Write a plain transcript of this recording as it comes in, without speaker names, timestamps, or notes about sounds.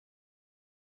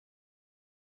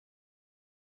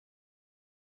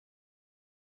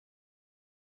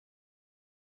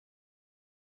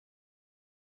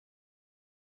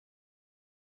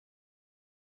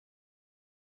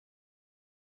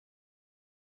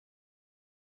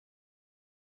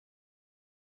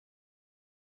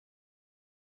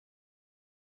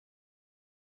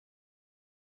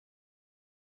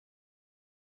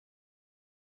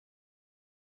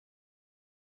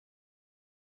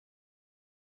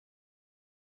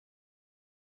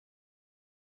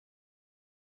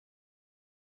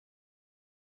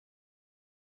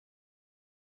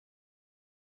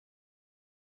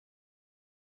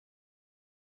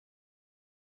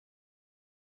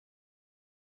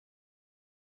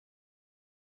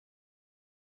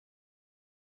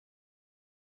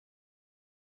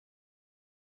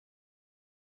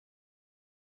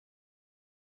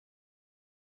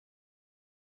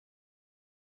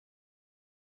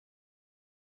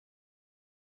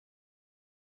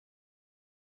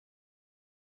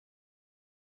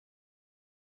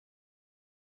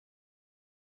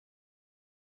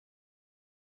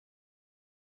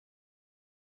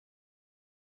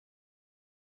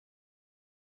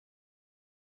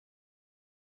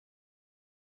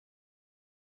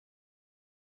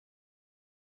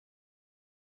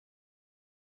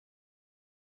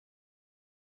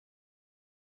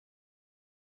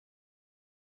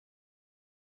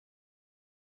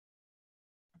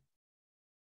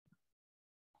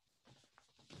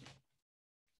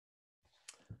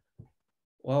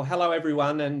Well, hello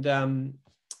everyone, and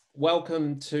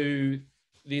welcome to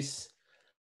this,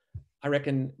 I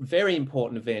reckon, very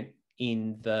important event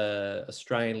in the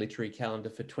Australian literary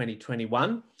calendar for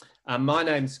 2021. My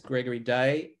name's Gregory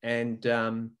Day, and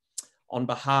on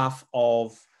behalf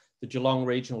of the Geelong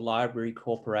Regional Library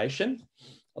Corporation,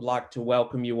 I'd like to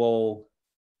welcome you all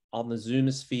on the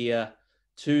Zoomosphere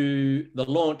to the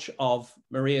launch of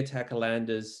Maria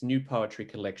Takolander's new poetry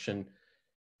collection,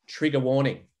 Trigger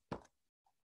Warning.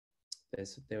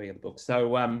 There we have the book.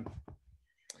 So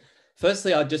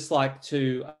firstly, I'd just like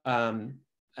to,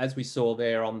 as we saw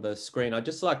there on the screen, I'd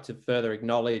just like to further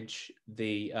acknowledge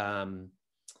the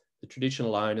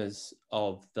traditional owners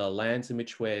of the lands in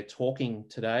which we're talking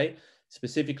today.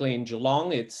 Specifically in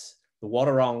Geelong, it's the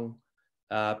Wadawurrung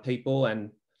people,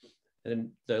 and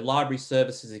the library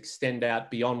services extend out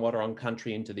beyond Wadawurrung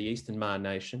country into the Eastern Maar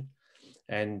Nation.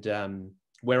 And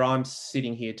where I'm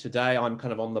sitting here today, I'm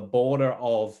kind of on the border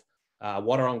of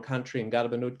Wadawurrung country and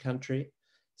Guttabanud country.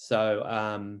 So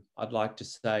I'd like to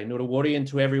say Nurawurian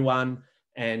to everyone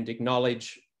and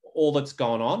acknowledge all that's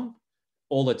gone on,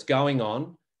 all that's going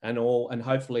on, and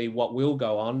hopefully what will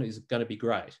go on is going to be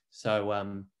great.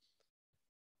 So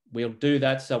we'll do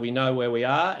that so we know where we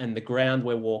are and the ground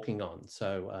we're walking on.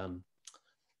 So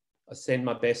I send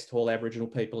my best to all Aboriginal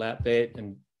people out there,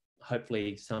 and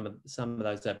hopefully some of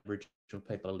those Aboriginal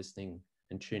people are listening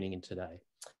and tuning in today.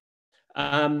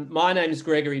 My name is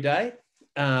Gregory Day.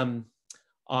 I'm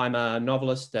a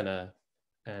novelist and a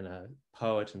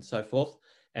poet and so forth.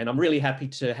 And I'm really happy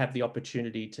to have the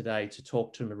opportunity today to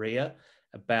talk to Maria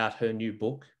about her new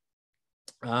book.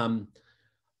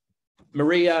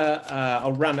 Maria,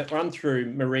 I'll run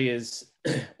through Maria's,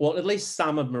 well, at least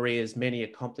some of Maria's many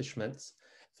accomplishments.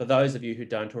 For those of you who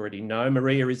don't already know,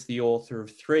 Maria is the author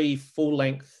of 3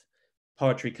 full-length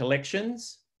poetry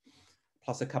collections,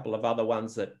 plus a couple of other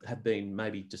ones that have been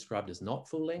maybe described as not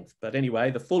full length. But anyway,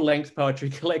 the full length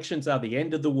poetry collections are The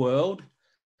End of the World,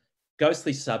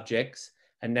 Ghostly Subjects,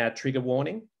 and now Trigger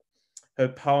Warning. Her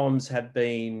poems have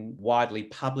been widely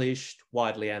published,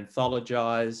 widely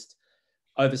anthologized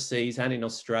overseas and in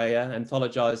Australia,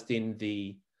 anthologized in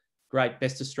the great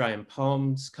Best Australian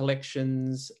Poems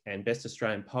collections and Best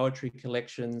Australian Poetry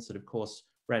collections that of course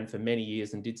ran for many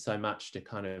years and did so much to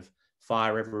kind of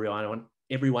fire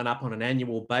everyone up on an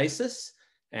annual basis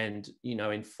and, you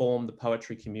know, inform the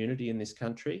poetry community in this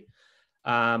country.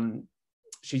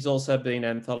 She's also been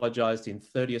anthologized in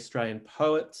 30 Australian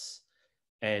Poets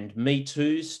and Me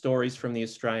Too, Stories from the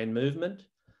Australian Movement.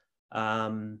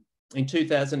 In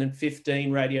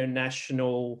 2015, Radio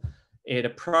National aired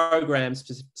a program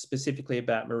specifically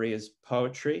about Maria's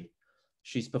poetry.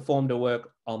 She's performed her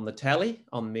work on the Tally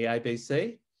on the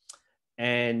ABC,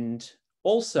 and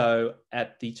also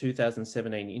at the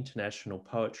 2017 International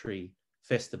Poetry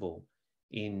Festival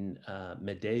in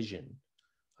Medellin,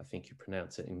 I think you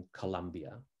pronounce it, in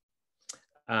Colombia,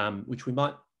 which we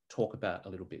might talk about a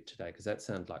little bit today because that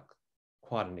sounds like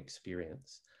quite an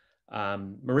experience.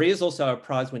 Maria's also a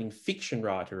prize-winning fiction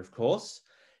writer, of course,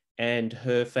 and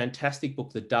her fantastic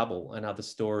book, The Double and Other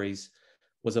Stories,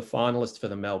 was a finalist for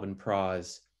the Melbourne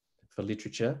Prize for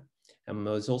Literature, and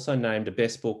was also named a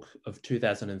Best Book of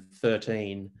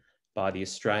 2013 by the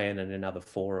Australian and in other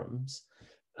forums.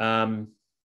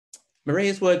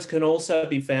 Maria's words can also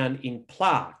be found in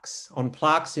plaques, on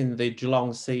plaques in the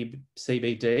Geelong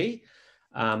CBD,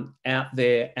 out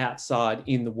there, outside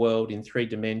in the world in 3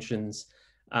 dimensions.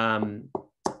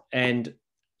 And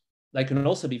they can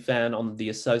also be found on the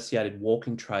associated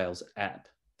Walking Trails app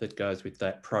that goes with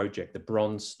that project, the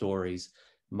Bronze Stories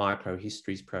Micro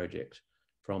Histories project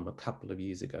from a couple of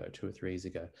years ago, 2 or 3 years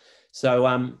ago.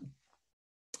 So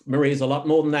Maria's a lot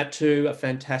more than that too, a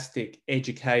fantastic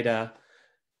educator,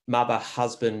 mother,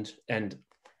 husband, and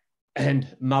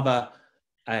mother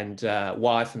and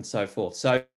wife and so forth.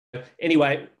 So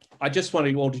anyway, I just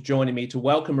wanted you all to join me to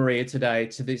welcome Maria today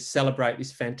to celebrate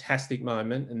this fantastic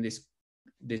moment and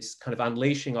this kind of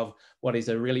unleashing of what is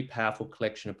a really powerful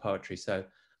collection of poetry. So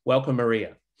welcome,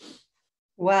 Maria.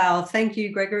 Wow, thank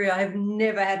you, Gregory. I have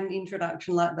never had an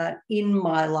introduction like that in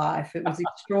my life. It was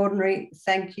extraordinary.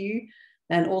 Thank you.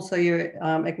 And also your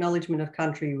acknowledgement of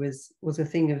country was a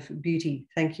thing of beauty.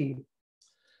 Thank you.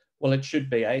 Well, it should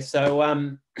be, eh? So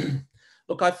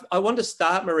look, I want to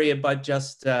start, Maria, by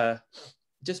just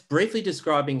briefly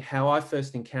describing how I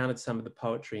first encountered some of the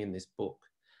poetry in this book.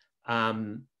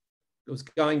 It was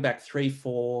going back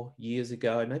 3-4 years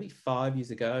ago, maybe 5 years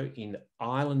ago, in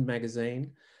Island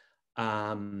magazine.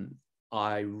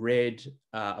 I read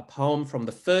a poem from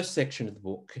the first section of the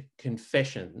book,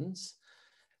 Confessions.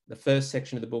 The first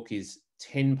section of the book is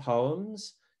 10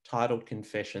 poems titled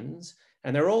Confessions,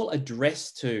 and they're all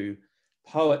addressed to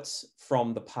poets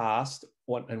from the past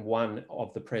and one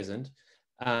of the present,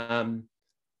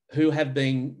 who have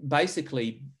been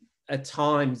basically at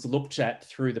times looked at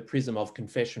through the prism of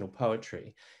confessional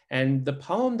poetry. And the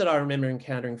poem that I remember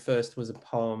encountering first was a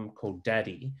poem called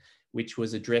Daddy, which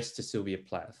was addressed to Sylvia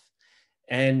Plath.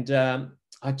 And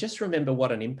I just remember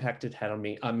what an impact it had on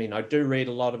me. I mean, I do read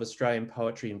a lot of Australian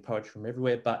poetry and poetry from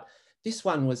everywhere, but this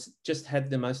one was just had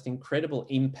the most incredible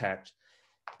impact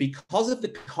because of the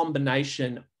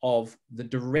combination of the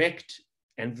direct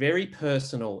and very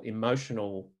personal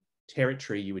emotional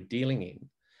territory you were dealing in,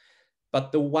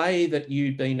 but the way that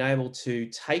you'd been able to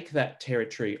take that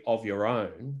territory of your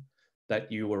own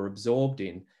that you were absorbed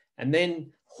in and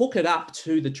then hook it up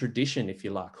to the tradition, if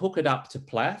you like, hook it up to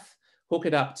Plath, hook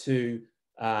it up to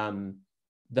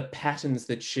the patterns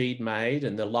that she'd made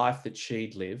and the life that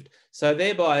she'd lived. So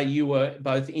thereby you were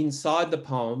both inside the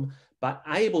poem, but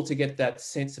able to get that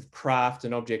sense of craft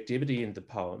and objectivity in the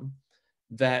poem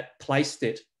that placed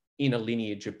it in a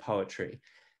lineage of poetry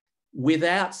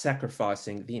without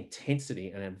sacrificing the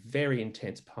intensity, and a very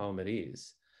intense poem it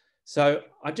is. So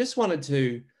I just wanted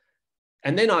to,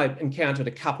 and then I encountered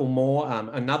a couple more,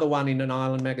 another one in an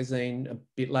Island magazine a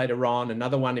bit later on,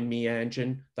 another one in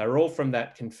Meanjin. They were all from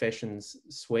that Confessions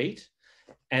suite,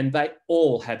 and they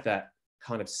all had that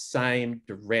kind of same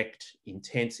direct,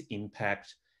 intense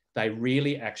impact. They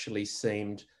really actually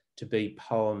seemed to be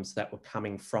poems that were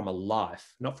coming from a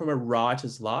life, not from a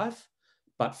writer's life,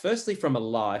 but firstly from a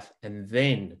life, and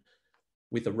then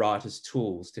with the writer's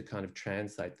tools to kind of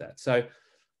translate that. So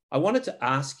I wanted to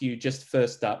ask you just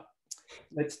first up,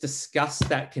 let's discuss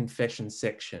that confession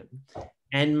section.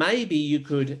 And maybe you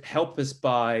could help us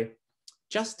by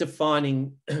just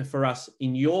defining for us,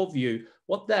 in your view,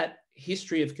 what that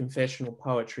history of confessional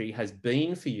poetry has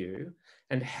been for you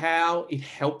and how it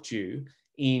helped you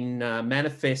in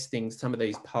manifesting some of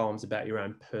these poems about your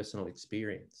own personal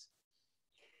experience.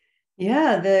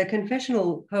 Yeah, the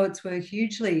confessional poets were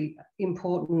hugely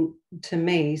important to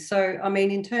me. So, I mean,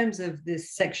 in terms of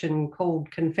this section called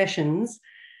Confessions,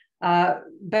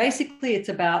 basically it's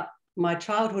about my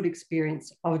childhood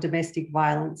experience of domestic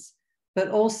violence, but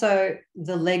also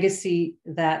the legacy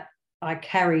that I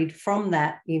carried from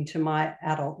that into my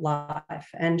adult life.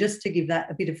 And just to give that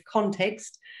a bit of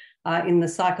context, in the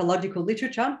psychological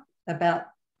literature about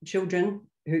children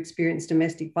who experience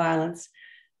domestic violence,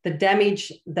 the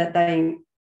damage that they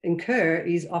incur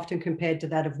is often compared to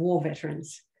that of war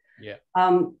veterans. Yeah.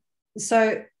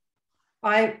 So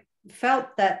I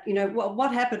felt that, you know,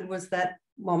 what happened was that,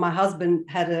 well, my husband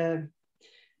had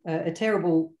a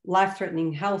terrible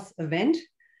life-threatening health event,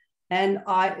 and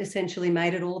I essentially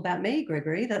made it all about me,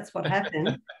 Gregory. That's what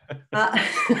happened.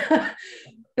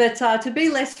 But to be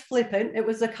less flippant, it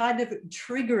was a kind of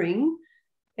triggering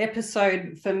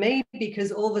episode for me,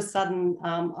 because all of a sudden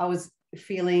I was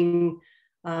feeling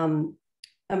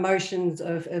emotions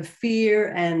of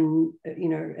fear and, you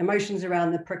know, emotions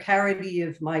around the precarity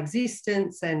of my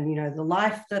existence and, you know, the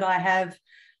life that I have.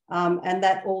 And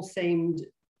that all seemed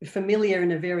familiar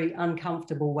in a very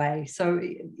uncomfortable way. So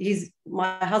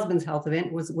my husband's health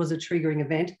event was a triggering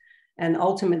event, and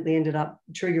ultimately ended up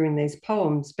triggering these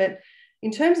poems. But in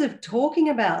terms of talking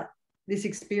about this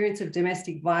experience of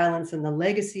domestic violence and the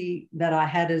legacy that I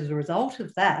had as a result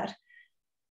of that,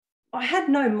 I had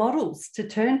no models to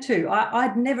turn to.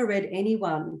 I'd never read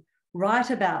anyone write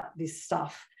about this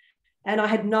stuff, and I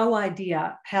had no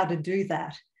idea how to do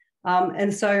that.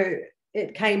 And so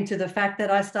it came to the fact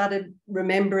that I started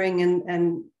remembering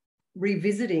and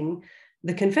revisiting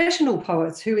the confessional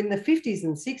poets, who in the 50s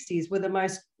and 60s were the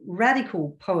most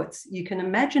radical poets you can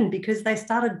imagine, because they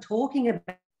started talking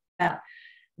about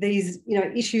these, you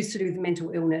know, issues to do with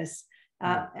mental illness,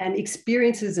 and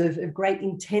experiences of great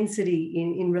intensity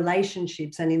in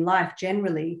relationships and in life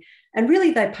generally. And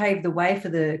really they paved the way for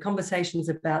the conversations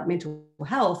about mental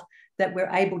health that we're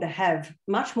able to have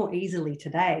much more easily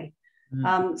today.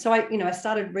 So I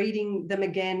started reading them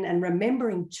again and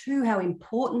remembering too how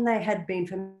important they had been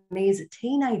for me as a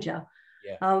teenager,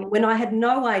 when I had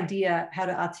no idea how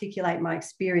to articulate my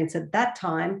experience at that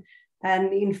time.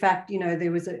 And in fact, you know,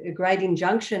 there was a great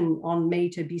injunction on me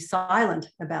to be silent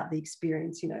about the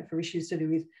experience, you know, for issues to do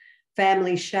with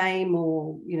family shame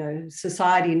or, you know,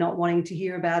 society not wanting to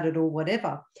hear about it or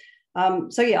whatever.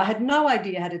 So yeah, I had no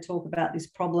idea how to talk about this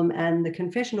problem, and the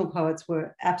confessional poets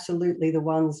were absolutely the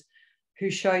ones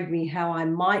who showed me how I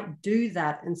might do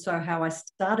that. And so how I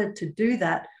started to do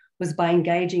that was by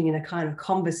engaging in a kind of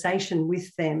conversation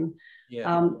with them.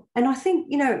 And I think,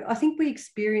 you know, I think we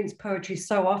experience poetry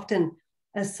so often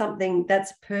as something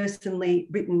that's personally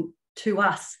written to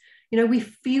us. we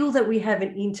feel that we have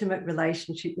an intimate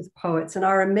relationship with poets. And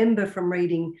I remember from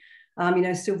reading,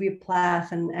 Sylvia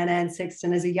Plath and Anne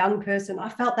Sexton as a young person, I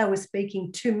felt they were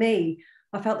speaking to me.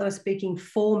 I felt they were speaking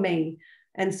for me.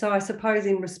 And so I suppose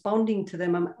in responding to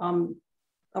them, I'm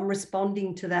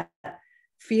responding to that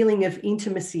feeling of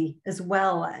intimacy as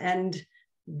well. And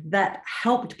that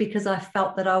helped because I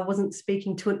felt that I wasn't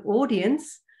speaking to an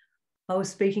audience. I was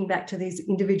speaking back to these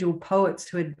individual poets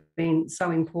who had been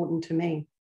so important to me.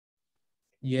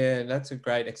 Yeah, that's a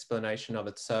great explanation of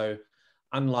it. So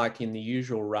unlike in the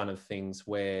usual run of things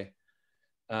where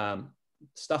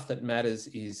stuff that matters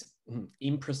is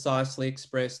imprecisely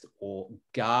expressed or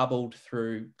garbled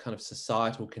through kind of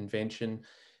societal convention,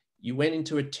 you went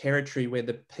into a territory where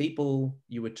the people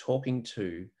you were talking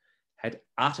to had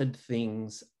uttered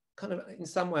things, kind of in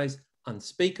some ways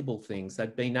unspeakable things.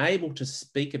 They'd been able to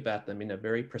speak about them in a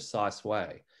very precise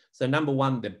way. So number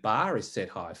one, the bar is set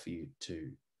high for you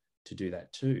to do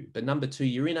that too. But number two,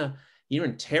 you're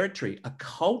in territory, a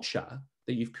culture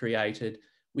that you've created,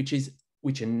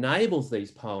 which enables these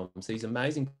poems, these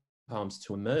amazing poems,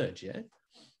 to emerge.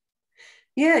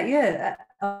 Yeah.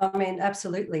 I mean,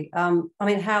 absolutely.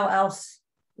 How else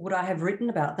would I have written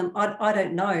about them? I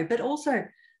don't know. But also,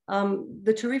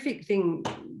 the terrific thing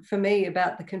for me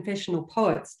about the confessional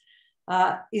poets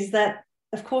is that,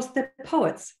 of course, they're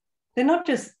poets. They're not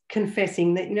just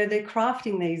confessing, that they're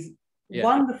crafting these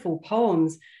wonderful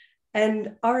poems.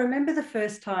 And I remember the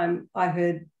first time I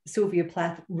heard Sylvia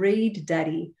Plath read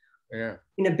Daddy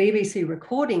in a BBC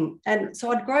recording. And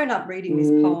so I'd grown up reading this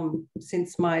poem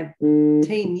since my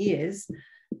teen years.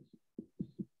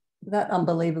 That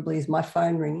unbelievably is my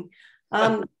phone ringing.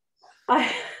 I'd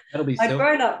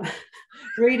grown up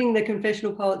reading the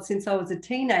confessional poets since I was a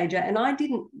teenager, and I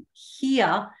didn't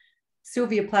hear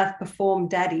Sylvia Plath perform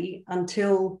Daddy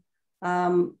until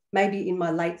maybe in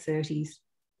my late 30s.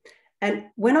 And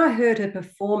when I heard her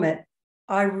perform it,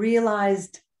 I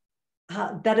realised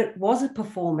that it was a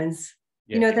performance,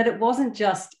 that it wasn't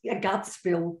just a gut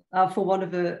spill, for want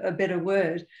of a better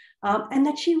word, and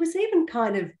that she was even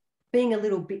kind of being a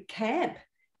little bit camp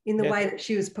in the way that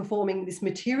she was performing this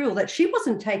material, that she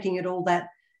wasn't taking it all that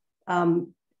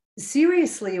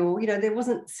seriously, or, there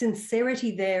wasn't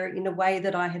sincerity there in a way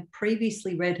that I had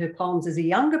previously read her poems as a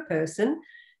younger person.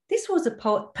 This was a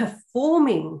poet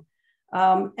performing.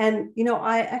 And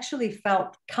I actually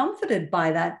felt comforted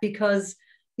by that because,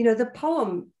 the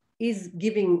poem is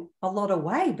giving a lot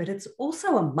away, but it's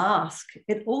also a mask.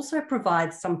 It also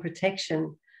provides some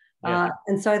protection.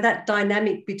 And so that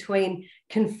dynamic between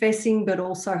confessing but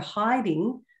also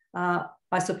hiding, I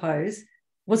suppose,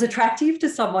 was attractive to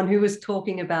someone who was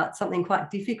talking about something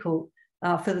quite difficult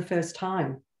for the first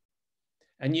time.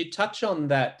 And you touch on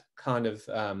that kind of,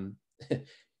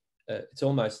 it's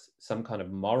almost some kind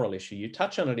of moral issue. You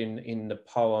touch on it in the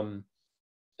poem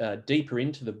deeper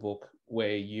into the book,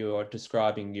 where you're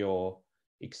describing your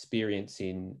experience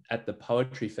at the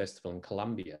Poetry Festival in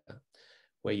Colombia,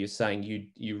 where you're saying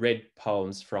you read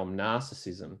poems from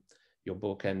Narcissism, your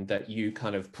book, and that you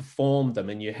kind of performed them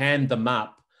and you hand them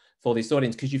up for this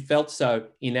audience because you felt so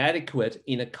inadequate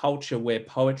in a culture where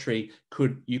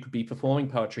you could be performing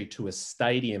poetry to a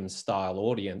stadium style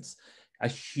audience, a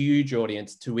huge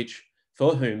audience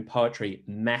for whom poetry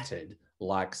mattered,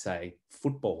 like, say,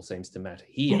 football seems to matter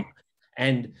here.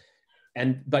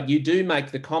 But you do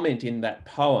make the comment in that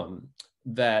poem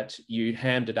that you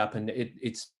hammed it up, and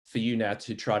it's for you now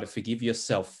to try to forgive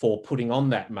yourself for putting on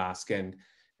that mask and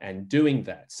doing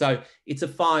that. So it's a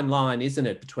fine line, isn't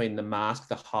it, between the mask,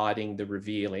 the hiding, the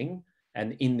revealing,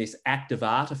 and in this act of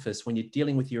artifice when you're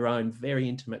dealing with your own very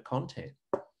intimate content.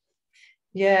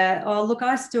 Yeah. Oh, look,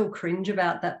 I still cringe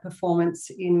about that performance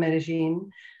in Medellin.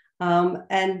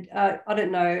 And I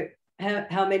don't know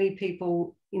how many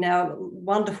people in our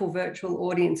wonderful virtual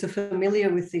audience are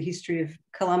familiar with the history of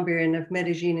Colombia and of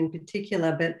Medellin in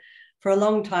particular, but for a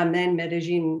long time then,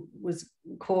 Medellin was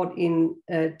caught in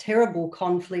a terrible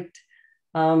conflict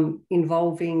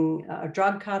involving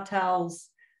drug cartels,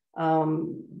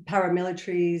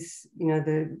 paramilitaries,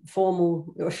 the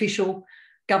formal official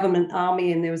government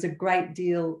army, and there was a great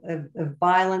deal of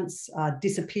violence,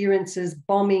 disappearances,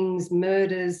 bombings,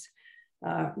 murders,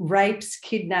 rapes,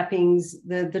 kidnappings.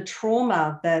 The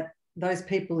trauma that those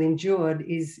people endured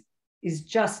is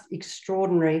just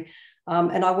extraordinary.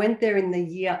 And I went there in the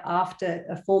year after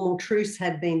a formal truce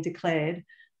had been declared.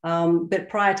 But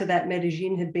prior to that,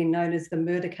 Medellin had been known as the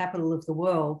murder capital of the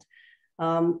world.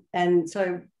 And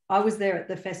so I was there at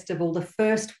the festival, the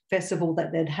first festival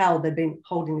that they'd held. They'd been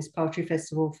holding this poetry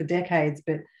festival for decades,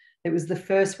 but it was the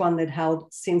first one they'd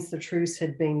held since the truce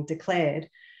had been declared.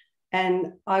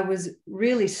 And I was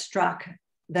really struck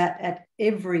that at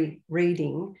every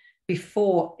reading,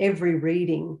 before every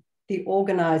reading, the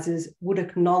organisers would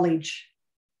acknowledge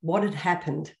what had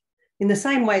happened in the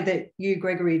same way that you,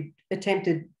 Gregory,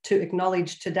 attempted to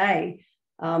acknowledge today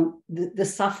the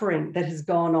suffering that has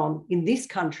gone on in this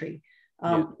country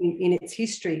in its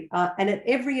history. And at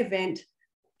every event,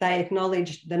 they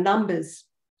acknowledged the numbers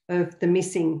of the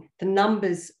missing, the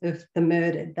numbers of the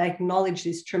murdered. They acknowledged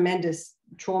this tremendous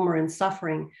trauma and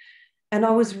suffering. And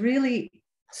I was really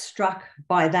struck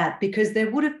by that, because there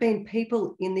would have been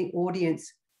people in the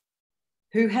audience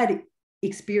who had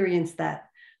experienced that,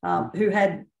 who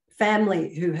had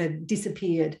family who had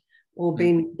disappeared or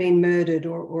been murdered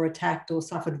or attacked or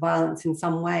suffered violence in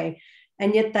some way.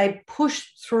 And yet they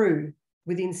pushed through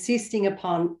with insisting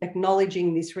upon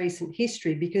acknowledging this recent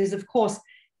history, because, of course,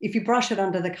 if you brush it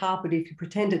under the carpet, if you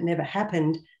pretend it never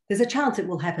happened, there's a chance it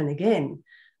will happen again.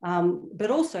 But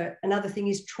also another thing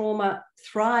is trauma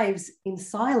thrives in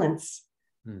silence.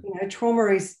 You know,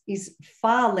 trauma is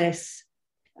far less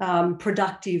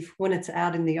productive when it's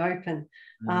out in the open.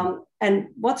 And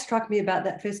what struck me about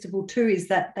that festival too is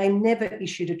that they never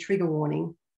issued a trigger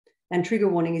warning. And trigger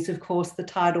warning is, of course, the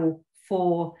title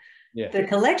for the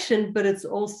collection, but it's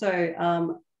also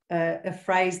a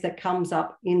phrase that comes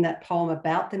up in that poem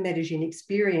about the Medellin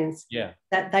experience,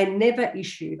 that they never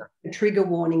issued a trigger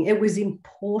warning. It was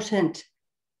important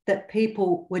that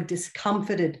people were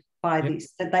discomforted by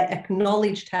this, that they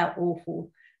acknowledged how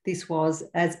awful this was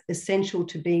as essential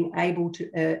to being able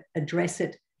to address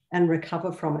it and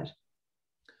recover from it.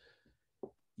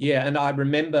 Yeah, and I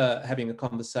remember having a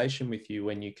conversation with you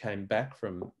when you came back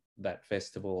from that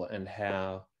festival and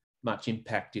how much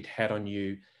impact it had on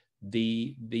you.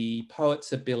 The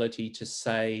poet's ability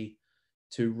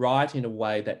to write in a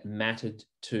way that mattered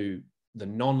to the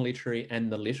non-literary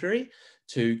and the literary,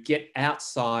 to get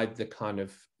outside the kind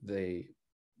of the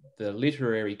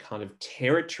literary kind of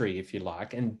territory, if you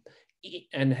like,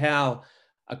 and how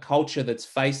a culture that's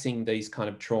facing these kind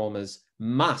of traumas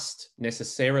must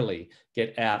necessarily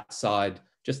get outside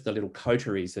just the little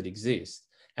coteries that exist.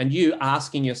 And you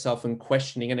asking yourself and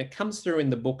questioning, and it comes through in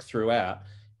the book throughout,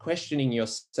 questioning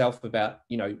yourself about,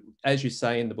 you know, as you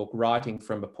say in the book, writing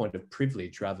from a point of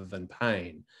privilege rather than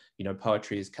pain. You know,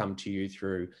 poetry has come to you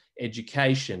through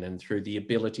education and through the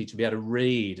ability to be able to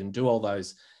read and do all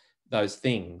those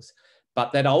things.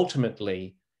 But that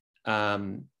ultimately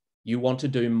you want to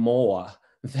do more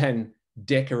than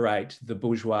decorate the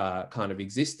bourgeois kind of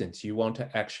existence. You want to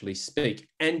actually speak,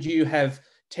 and you have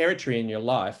territory in your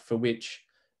life for which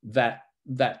that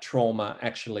trauma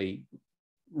actually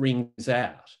rings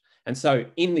out. And so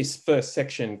in this first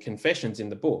section, Confessions in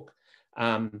the book,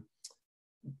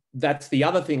 that's the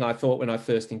other thing I thought when I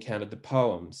first encountered the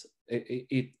poems.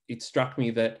 It struck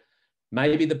me that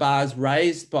maybe the bar is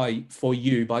raised for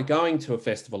you by going to a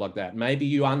festival like that. Maybe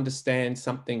you understand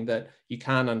something that you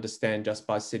can't understand just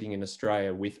by sitting in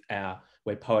Australia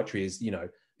where poetry is, you know,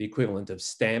 the equivalent of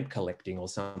stamp collecting or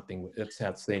something. That's how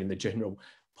it's seen in the general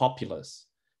populace.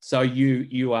 So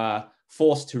you are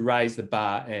forced to raise the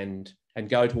bar and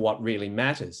go to what really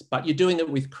matters. But you're doing it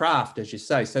with craft, as you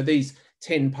say. So these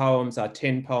 10 poems are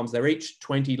 10 poems. They're each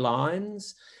 20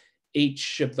 lines.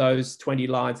 Each of those 20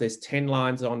 lines, there's 10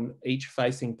 lines on each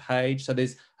facing page. So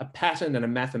there's a pattern and a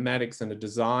mathematics and a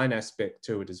design aspect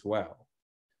to it as well.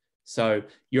 So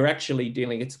you're actually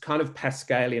dealing, it's kind of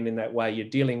Pascalian in that way. You're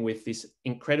dealing with this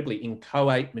incredibly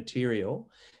inchoate material,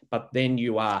 but then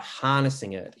you are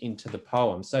harnessing it into the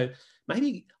poem. So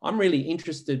maybe I'm really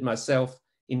interested myself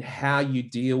in how you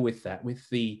deal with that, with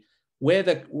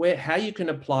how you can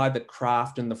apply the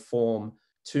craft and the form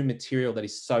to material that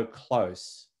is so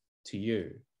close to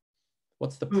you.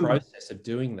 What's the process of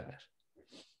doing that?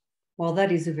 Well,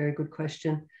 that is a very good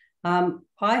question.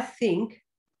 I think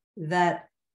that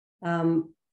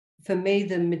for me,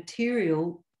 the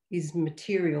material is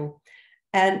material,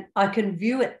 and I can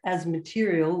view it as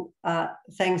material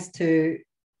thanks to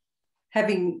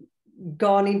having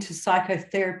gone into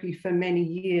psychotherapy for many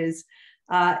years.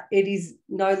 It is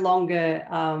no longer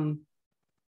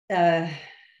an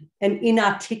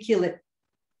inarticulate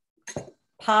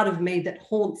part of me that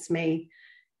haunts me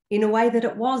in a way that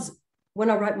it was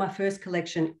when I wrote my first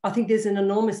collection. I think there's an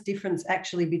enormous difference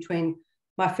actually between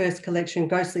my first collection,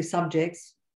 Ghostly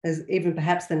Subjects, as even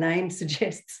perhaps the name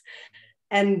suggests,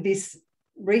 and this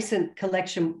recent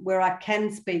collection where I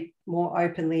can speak more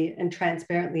openly and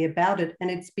transparently about it. And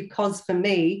it's because for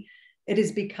me, it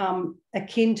has become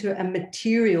akin to a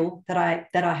material that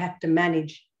I have to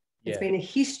manage. Yeah. It's been a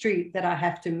history that I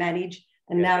have to manage,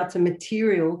 and now it's a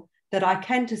material that I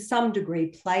can to some degree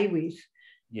play with.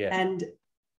 Yeah. And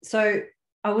so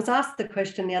I was asked the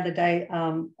question the other day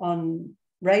on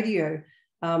radio,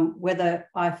 whether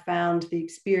I found the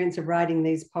experience of writing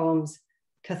these poems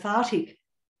cathartic.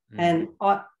 And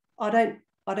I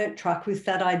don't truck with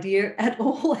that idea at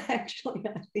all, actually.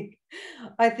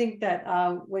 I think that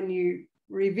when you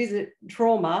revisit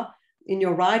trauma in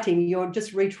your writing, you're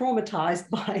just re-traumatized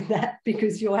by that,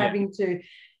 because you're having to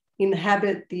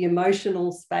inhabit the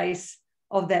emotional space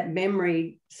of that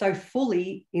memory so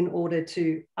fully in order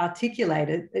to articulate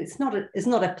it. It's not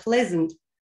a pleasant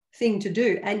thing to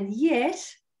do. And yet,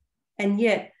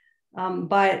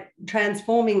 by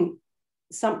transforming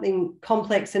something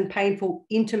complex and painful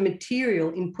into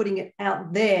material, in putting it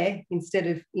out there instead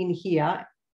of in here,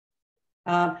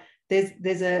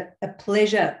 there's a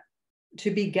pleasure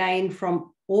to be gained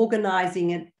from organizing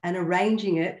it and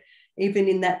arranging it, even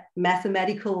in that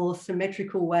mathematical or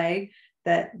symmetrical way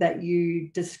that you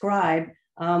describe,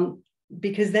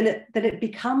 because then it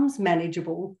becomes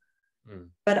manageable.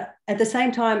 But at the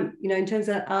same time, in terms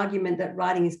of that argument that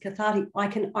writing is cathartic, I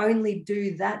can only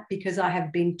do that because I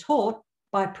have been taught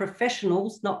by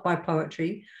professionals, not by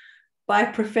poetry, by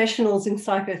professionals in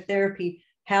psychotherapy,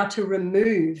 how to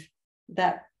remove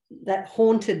that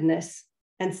hauntedness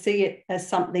and see it as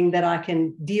something that I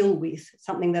can deal with,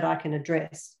 something that I can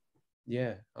address.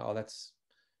 Yeah. Oh, that's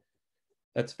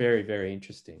very, very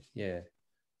interesting. Yeah.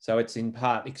 So it's in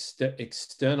part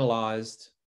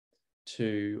externalized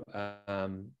to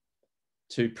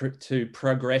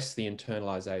progress the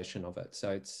internalization of it.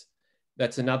 So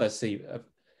that's another.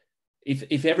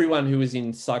 If everyone who is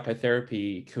in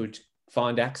psychotherapy could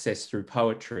find access through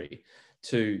poetry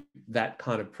to that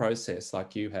kind of process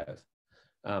like you have,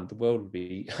 the world would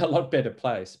be a lot better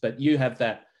place. But you have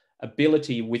that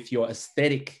ability with your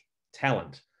aesthetic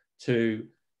talent to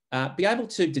be able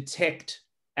to detect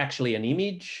actually an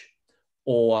image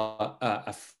or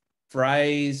a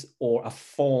phrase or a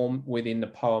form within the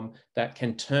poem that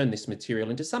can turn this material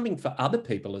into something for other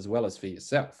people as well as for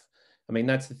yourself. I mean,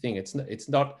 that's the thing. It's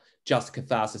not just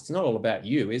catharsis. It's not all about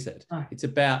you, is it? Oh. It's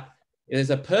about, there's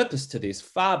a purpose to this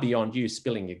far beyond you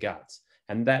spilling your guts.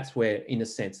 And that's where, in a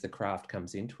sense, the craft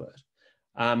comes into it.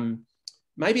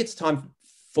 Maybe it's time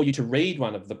for you to read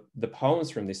one of the poems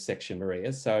from this section,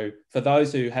 Maria. So for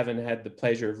those who haven't had the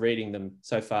pleasure of reading them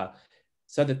so far,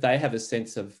 so that they have a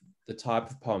sense of the type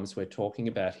of poems we're talking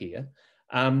about here.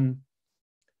 How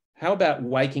about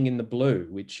Waking in the Blue,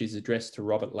 which is addressed to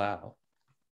Robert Lau?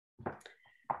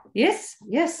 Yes,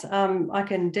 I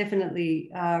can definitely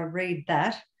read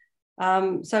that.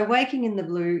 So Waking in the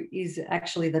Blue is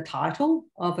actually the title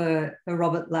of a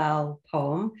Robert Lau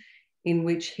poem, in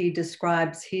which he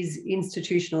describes his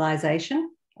institutionalization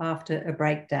after a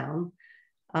breakdown.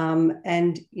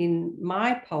 And in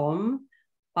my poem,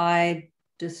 I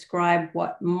describe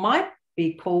what might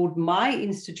be called my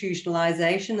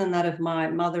institutionalization and that of my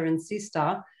mother and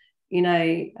sister in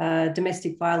a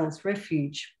domestic violence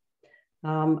refuge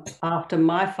after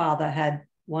my father had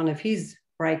one of his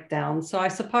breakdowns. So I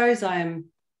suppose I am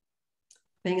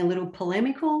being a little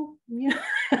polemical,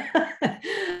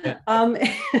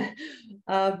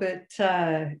 but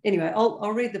anyway,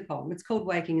 I'll read the poem. It's called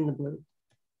Waking in the Blue.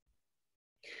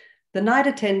 The night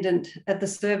attendant at the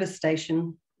service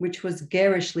station, which was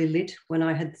garishly lit when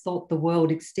I had thought the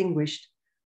world extinguished,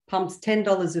 pumps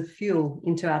 $10 of fuel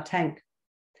into our tank.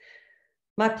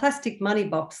 My plastic money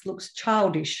box looks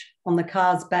childish on the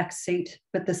car's back seat,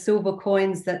 but the silver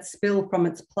coins that spill from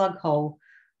its plug hole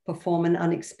perform an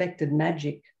unexpected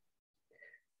magic.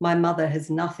 My mother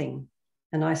has nothing,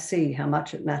 and I see how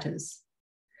much it matters.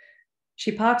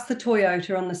 She parks the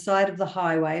Toyota on the side of the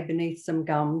highway beneath some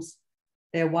gums,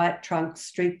 their white trunks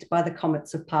streaked by the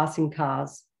comets of passing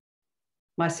cars.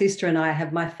 My sister and I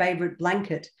have my favourite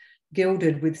blanket,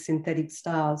 gilded with synthetic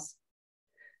stars.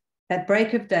 At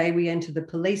break of day, we enter the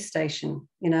police station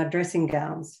in our dressing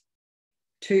gowns.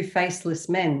 Two faceless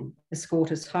men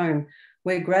escort us home,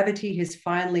 where gravity has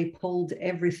finally pulled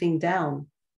everything down.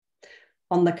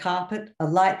 On the carpet are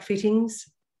light fittings,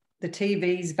 the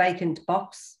TV's vacant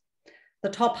box, the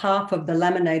top half of the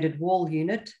laminated wall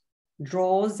unit,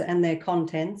 drawers and their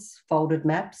contents, folded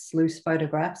maps, loose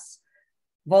photographs,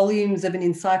 volumes of an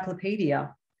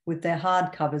encyclopedia with their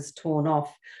hard covers torn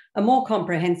off. A more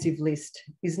comprehensive list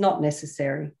is not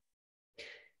necessary.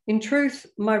 In truth,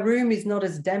 my room is not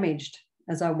as damaged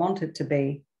as I want it to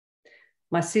be.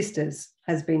 My sister's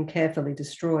has been carefully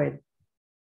destroyed.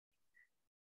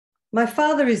 My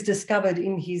father is discovered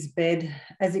in his bed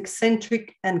as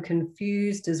eccentric and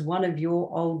confused as one of your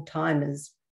old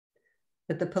timers.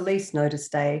 But the police notice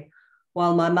day,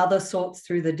 while my mother sorts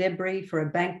through the debris for a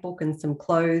bank book and some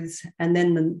clothes, and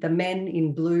then the men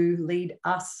in blue lead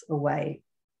us away.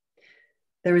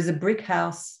 There is a brick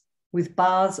house with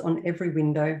bars on every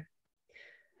window,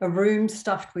 a room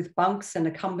stuffed with bunks and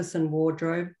a cumbersome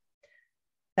wardrobe.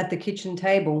 At the kitchen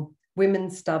table, women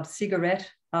stub cigarette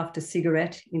after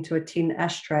cigarette into a tin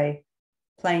ashtray,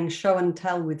 playing show and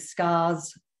tell with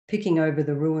scars, picking over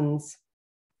the ruins.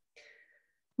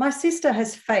 My sister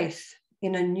has faith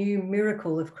in a new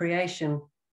miracle of creation,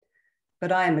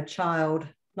 but I am a child,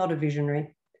 not a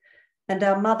visionary, and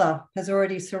our mother has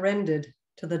already surrendered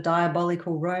to the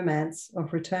diabolical romance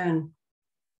of return.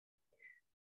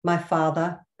 My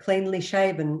father, cleanly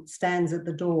shaven, stands at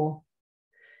the door.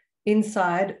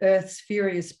 Inside, Earth's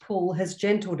furious pull has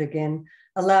gentled again,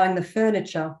 allowing the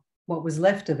furniture, what was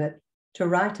left of it, to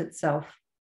right itself.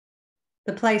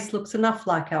 The place looks enough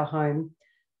like our home,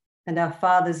 and our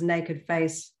father's naked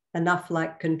face enough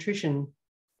like contrition.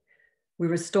 We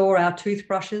restore our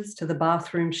toothbrushes to the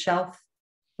bathroom shelf,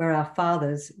 where our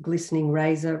father's glistening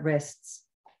razor rests.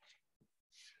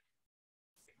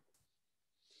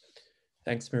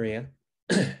 Thanks, Maria.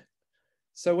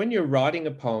 So when you're writing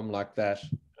a poem like that,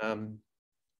 I'm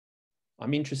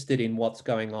interested in what's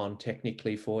going on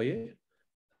technically for you,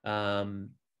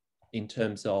 in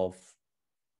terms of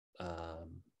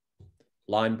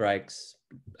line breaks,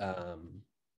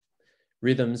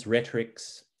 rhythms,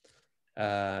 rhetorics.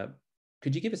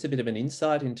 Could you give us a bit of an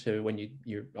insight into when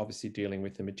you're obviously dealing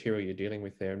with the material you're dealing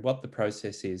with there, and what the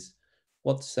process is?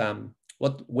 What's how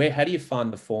do you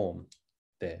find the form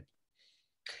there?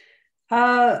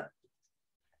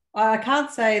 I can't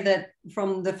say that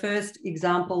from the first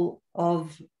example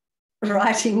of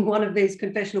writing one of these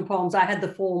confessional poems, I had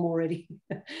the form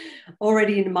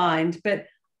already in mind. But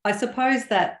I suppose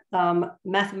that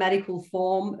mathematical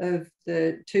form of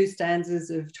the 2 stanzas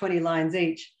of 20 lines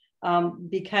each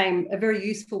became a very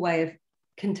useful way of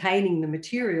containing the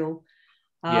material,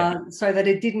 so that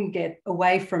it didn't get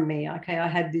away from me. Okay, I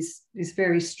had this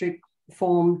very strict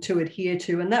form to adhere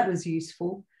to, and that was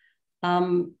useful.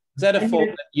 Is that a form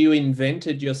that you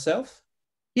invented yourself?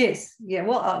 Yes. Yeah.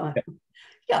 Well,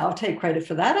 yeah, I'll take credit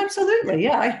for that. Absolutely.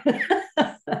 Yeah.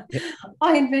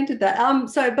 I invented that.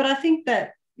 But I think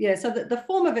that, so the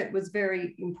form of it was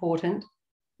very important.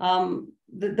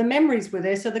 The memories were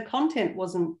there, so the content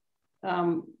wasn't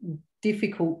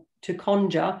difficult to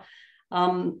conjure.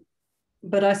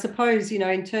 But I suppose,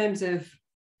 in terms of,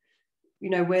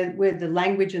 where the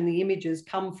language and the images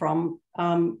come from,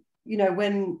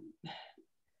 when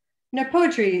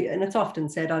poetry, and it's often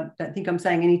said, I don't think I'm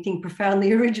saying anything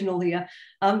profoundly original here,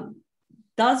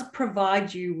 does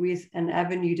provide you with an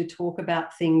avenue to talk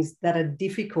about things that are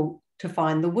difficult to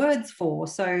find the words for.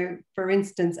 So, for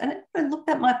instance, and look,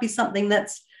 that might be something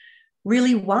that's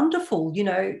really wonderful.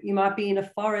 You might be in a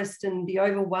forest and be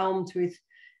overwhelmed with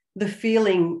the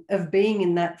feeling of being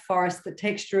in that forest, the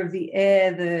texture of the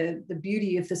air, the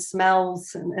beauty of the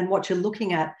smells, and what you're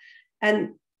looking at.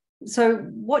 And so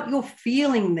what you're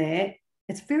feeling there,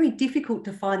 it's very difficult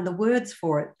to find the words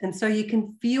for it. And so you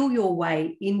can feel your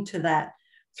way into that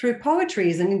through poetry,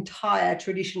 as an entire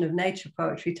tradition of nature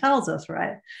poetry tells us,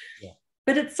 right? Yeah.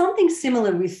 But it's something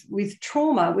similar with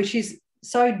trauma, which is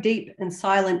so deep and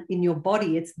silent in your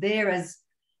body. It's there as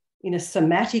in a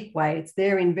somatic way. It's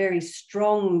there in very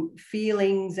strong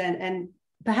feelings and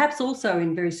perhaps also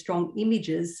in very strong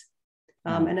images.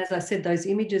 And as I said, those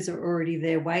images are already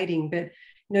there waiting. But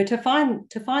to find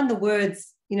the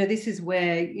words, this is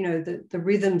where, the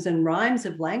rhythms and rhymes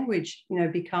of language,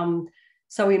 become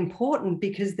so important,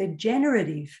 because they're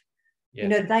generative.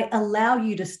 Yeah. They allow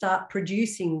you to start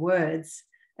producing words.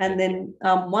 And then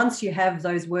once you have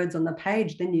those words on the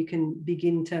page, then you can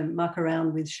begin to muck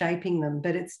around with shaping them.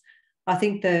 But I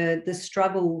think the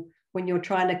struggle when you're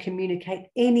trying to communicate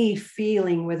any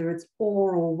feeling, whether it's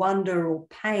awe or wonder or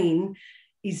pain,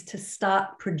 is to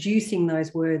start producing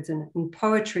those words. And in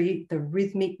poetry, the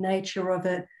rhythmic nature of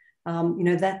it,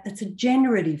 that's a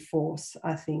generative force,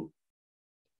 I think.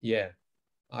 Yeah,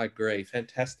 I agree.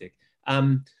 Fantastic.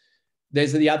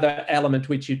 There's the other element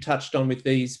which you touched on with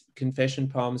these confession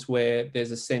poems, where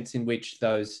there's a sense in which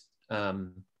those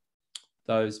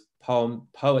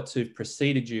poets who've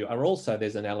preceded you are also,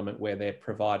 there's an element where they're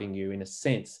providing you, in a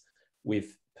sense,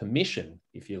 with permission,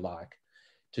 if you like,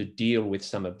 to deal with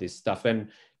some of this stuff. And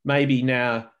maybe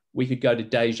now we could go to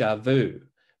Deja Vu,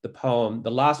 the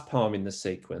last poem in the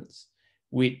sequence,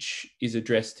 which is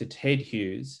addressed to Ted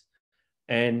Hughes.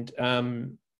 And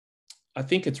I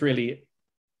think it's really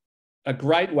a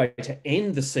great way to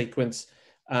end the sequence,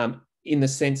 in the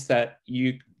sense that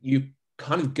you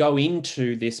kind of go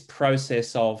into this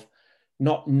process of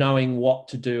not knowing what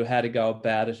to do, how to go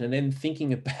about it, and then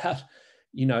thinking about,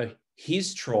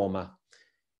 his trauma,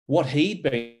 what he'd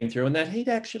been through, and that he'd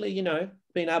actually,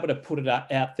 being able to put it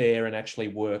out there and actually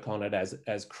work on it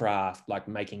as craft, like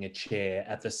making a chair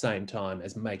at the same time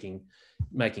as making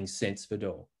sense of it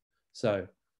all. So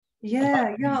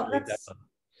yeah,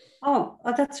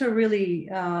 that's a really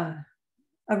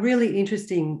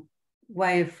interesting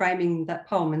way of framing that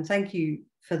poem, and thank you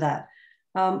for that.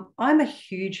 I'm a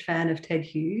huge fan of Ted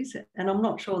Hughes, and I'm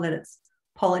not sure that it's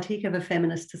politic of a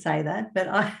feminist to say that, but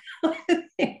I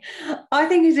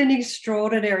think he's an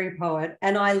extraordinary poet,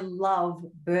 and I love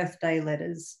Birthday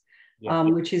Letters,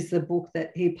 which is the book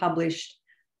that he published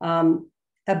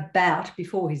about,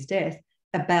 before his death,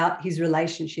 about his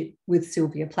relationship with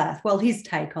Sylvia Plath. Well, his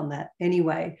take on that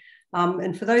anyway.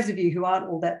 And for those of you who aren't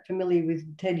all that familiar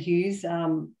with Ted Hughes,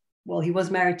 well, he was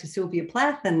married to Sylvia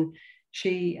Plath, and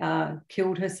she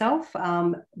killed herself,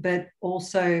 but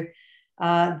also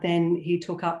then he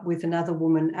took up with another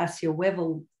woman, Assia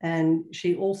Wevel, and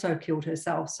she also killed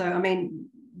herself. So, I mean,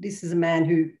 this is a man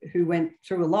who went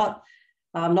through a lot,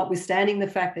 notwithstanding the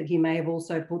fact that he may have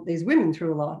also put these women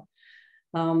through a lot.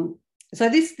 So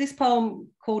this poem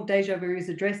called Deja Vu is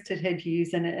addressed to Ted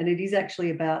Hughes, and it is actually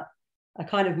about a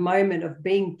kind of moment of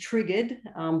being triggered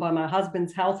by my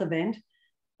husband's health event.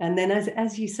 And then,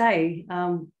 as you say,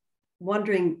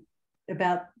 wondering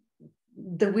about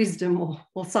the wisdom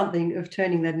or something of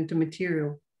turning that into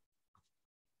material.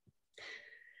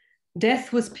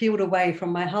 Death was peeled away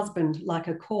from my husband like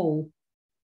a call.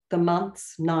 The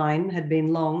months, 9, had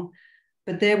been long,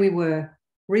 but there we were,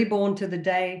 reborn to the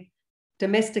day,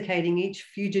 domesticating each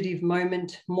fugitive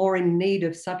moment, more in need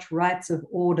of such rites of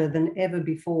order than ever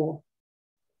before.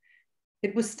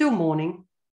 It was still morning,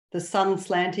 the sun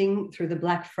slanting through the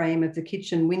black frame of the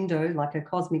kitchen window like a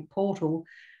cosmic portal,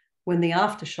 when the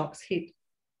aftershocks hit.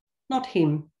 Not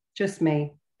him, just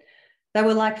me. They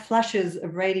were like flashes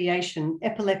of radiation,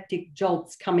 epileptic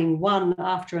jolts coming one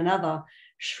after another,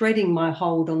 shredding my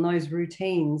hold on those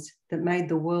routines that made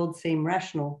the world seem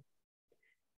rational.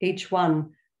 Each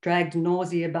one dragged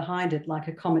nausea behind it like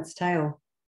a comet's tail.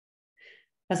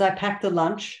 As I packed the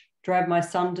lunch, drove my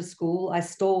son to school, I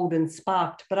stalled and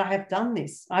sparked, but I have done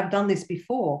this. I've done this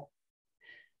before.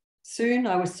 Soon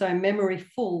I was so memory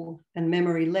full and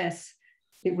memory less,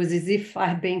 it was as if I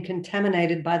had been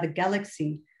contaminated by the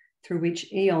galaxy through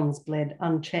which eons bled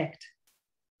unchecked.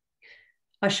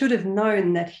 I should have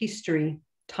known that history,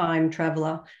 time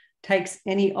traveller, takes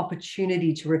any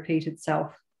opportunity to repeat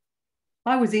itself.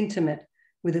 I was intimate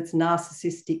with its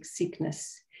narcissistic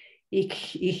sickness.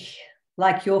 Ich,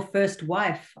 like your first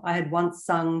wife, I had once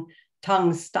sung,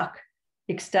 tongue stuck,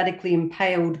 ecstatically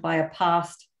impaled by a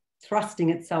past thrusting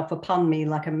itself upon me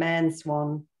like a man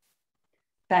swan.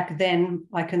 Back then,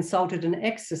 I consulted an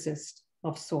exorcist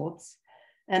of sorts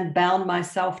and bound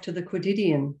myself to the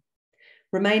quotidian,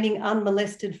 remaining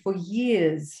unmolested for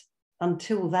years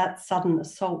until that sudden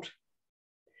assault.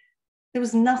 There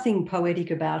was nothing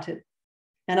poetic about it,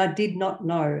 and I did not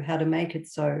know how to make it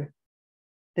so.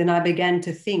 Then I began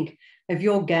to think of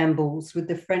your gambols with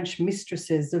the French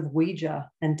mistresses of Ouija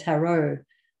and Tarot,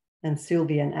 and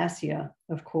Sylvia and Assia,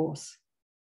 of course.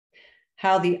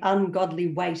 How the ungodly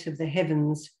weight of the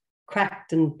heavens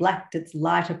cracked and blacked its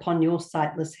light upon your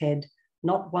sightless head,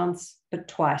 not once, but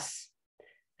twice.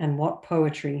 And what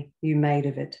poetry you made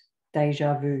of it.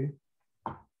 Deja vu.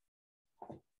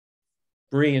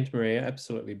 Brilliant, Maria,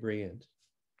 absolutely brilliant.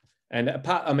 And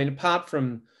apart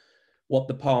from what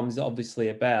the poem is obviously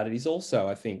about, it is also,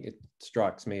 I think, it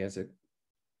strikes me as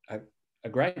a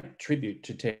great tribute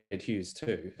to Ted Hughes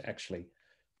too, actually,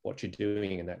 what you're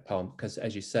doing in that poem, because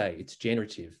as you say, it's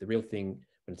generative. The real thing,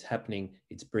 when it's happening,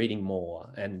 it's breeding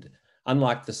more. And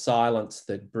unlike the silence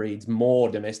that breeds more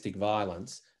domestic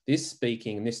violence, this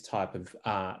speaking, this type of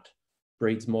art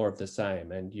breeds more of the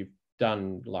same. And you've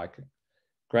done like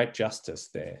great justice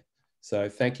there. So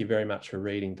thank you very much for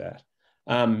reading that.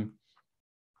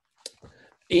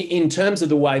 In terms of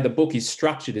the way the book is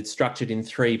structured, it's structured in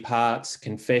 3 parts: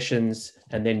 confessions,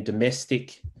 and then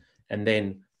domestic, and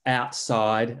then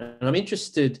outside. And I'm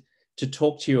interested to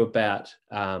talk to you about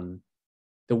the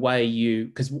way you,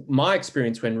 because my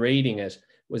experience when reading it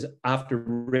was after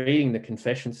reading the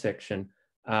confession section,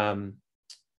 as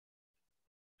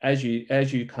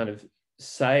you kind of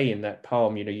say in that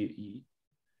poem, you know,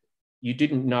 you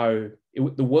didn't know,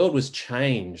 the world was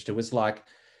changed. It was like,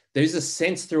 there's a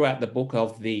sense throughout the book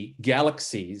of the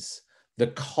galaxies, the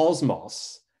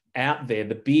cosmos out there,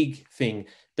 the big thing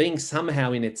being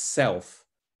somehow in itself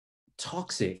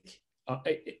toxic.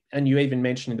 And you even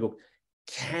mentioned in the book,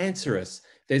 cancerous.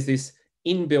 There's this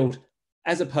inbuilt,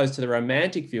 as opposed to the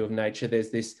romantic view of nature, there's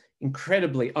this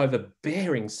incredibly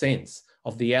overbearing sense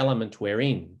of the element we're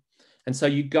in. And so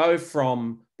you go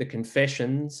from the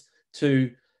confessions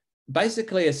to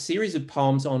basically a series of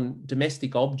poems on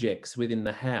domestic objects within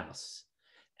the house.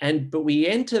 But we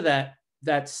enter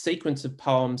that sequence of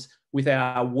poems with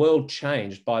our world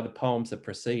changed by the poems that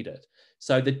precede it.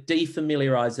 So the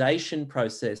defamiliarization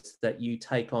process that you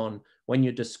take on when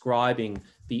you're describing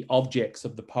the objects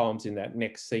of the poems in that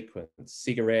next sequence: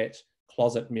 cigarette,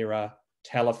 closet mirror,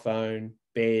 telephone,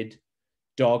 bed,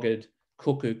 dogged,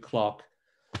 cuckoo clock.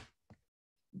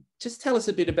 Just tell us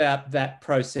a bit about that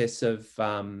process of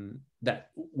that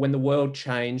when the world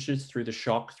changes through the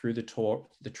shock, through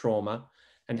the trauma,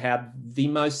 and how the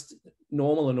most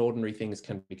normal and ordinary things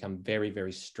can become very,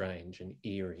 very strange and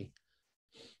eerie.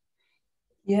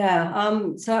 Yeah,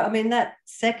 so I mean, that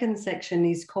second section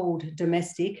is called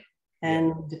domestic,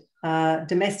 and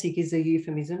domestic is a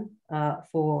euphemism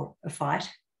for a fight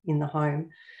in the home.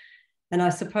 And I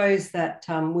suppose that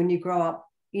when you grow up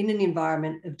in an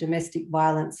environment of domestic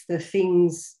violence,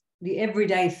 the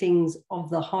everyday things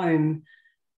of the home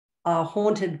are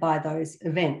haunted by those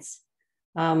events.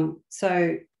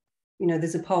 So, you know,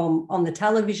 there's a poem on the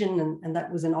television, and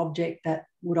that was an object that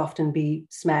would often be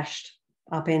smashed,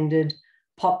 upended.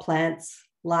 Pot plants,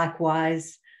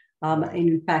 likewise.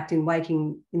 In fact, in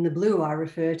Waking in the Blue, I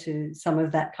refer to some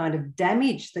of that kind of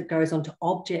damage that goes onto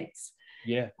objects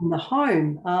in the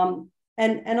home.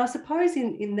 And I suppose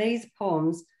in these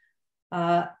poems,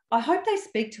 I hope they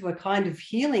speak to a kind of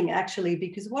healing, actually,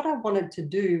 because what I wanted to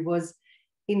do was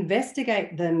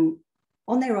investigate them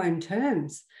on their own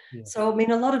terms. Yeah. So, I mean,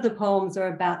 a lot of the poems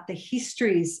are about the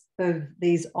histories of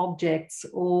these objects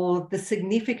or the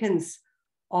significance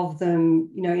of them,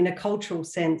 you know, in a cultural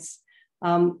sense.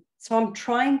 So I'm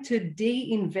trying to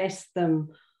de-invest them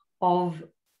of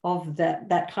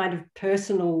that kind of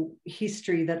personal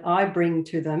history that I bring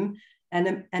to them,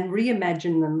 and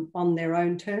reimagine them on their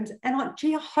own terms. And I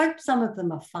hope some of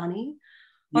them are funny.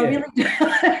 Yeah. I really do.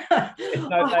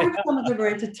 I hope some of them are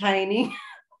entertaining.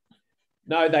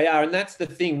 No, they are, and that's the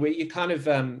thing where you kind of,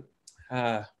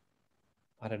 I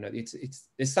don't know,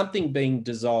 there's something being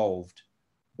dissolved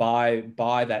by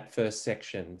that first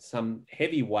section. Some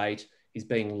heavy weight is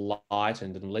being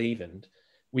lightened and leavened,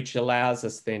 which allows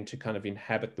us then to kind of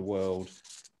inhabit the world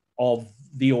of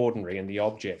the ordinary and the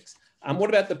objects. What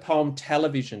about the poem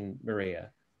Television,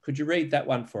 Maria? Could you read that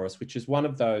one for us, which is one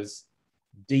of those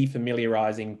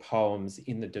defamiliarizing poems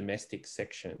in the domestic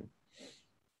section?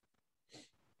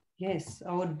 Yes,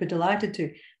 I would be delighted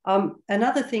to.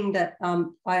 Another thing that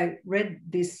I read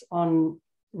this on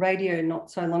radio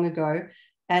not so long ago,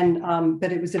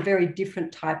 but it was a very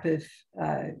different type of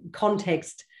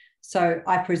context. So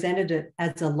I presented it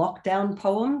as a lockdown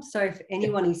poem. So if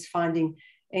anyone is finding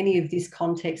any of this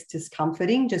context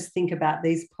discomforting, just think about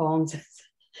these poems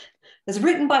as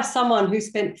written by someone who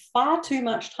spent far too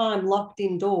much time locked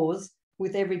indoors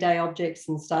with everyday objects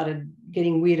and started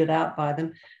getting weirded out by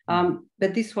them.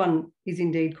 But this one is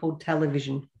indeed called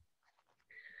Television.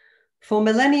 For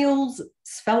millennials,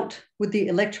 svelte with the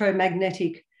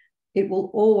electromagnetic, it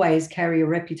will always carry a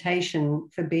reputation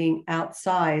for being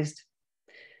outsized.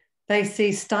 They see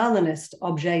Stalinist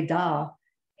objet d'art,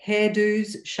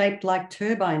 hairdos shaped like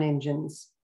turbine engines.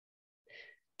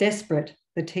 Desperate,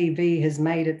 the TV has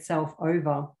made itself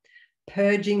over,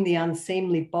 purging the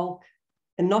unseemly bulk,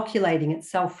 inoculating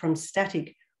itself from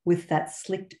static with that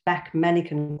slicked back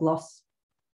mannequin gloss.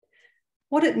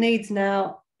 What it needs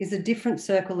now is a different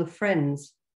circle of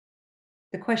friends.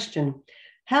 The question,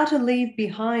 how to leave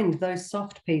behind those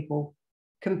soft people,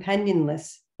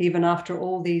 companionless even after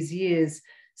all these years,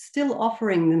 still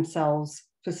offering themselves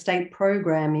for state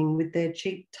programming with their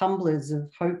cheap tumblers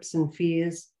of hopes and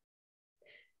fears.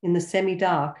 In the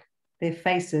semi-dark, their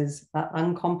faces are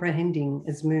uncomprehending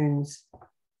as moons.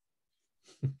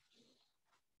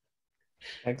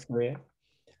 Thanks, Maria.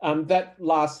 That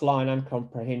last line,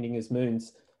 uncomprehending as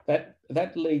moons,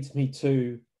 that leads me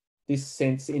to this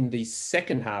sense in the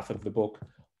second half of the book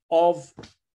of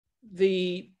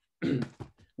the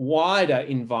wider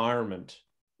environment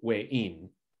we're in,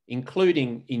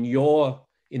 including in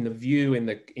the view, in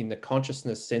the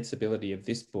consciousness sensibility of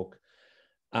this book.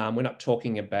 We're not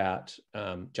talking about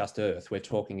just Earth, we're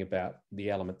talking about the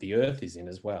element the Earth is in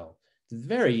as well. It's a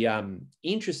very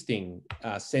interesting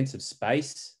sense of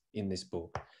space in this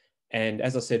book. And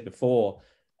as I said before,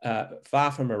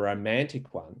 far from a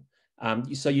romantic one.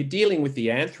 So you're dealing with the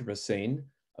Anthropocene,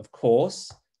 of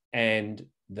course, and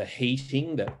the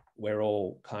heating that we're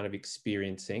all kind of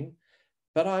experiencing.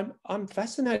 But I'm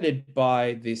fascinated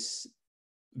by this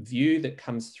view that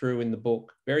comes through in the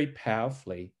book very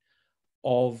powerfully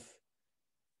of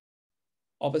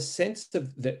a sense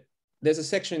of that. There's a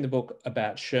section in the book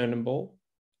about Chernobyl,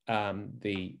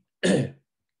 the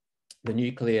the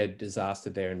nuclear disaster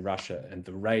there in Russia and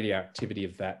the radioactivity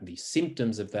of that and the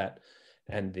symptoms of that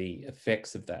and the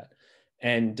effects of that.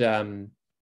 And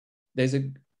there's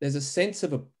a sense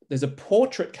of there's a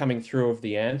portrait coming through of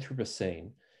the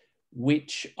Anthropocene,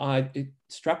 which it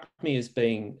struck me as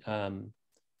being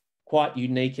quite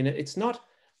unique. And it's not,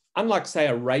 unlike, say,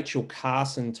 a Rachel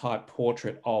Carson type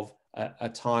portrait of a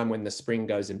time when the spring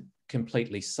goes in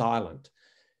completely silent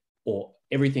or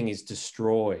everything is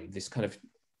destroyed, this kind of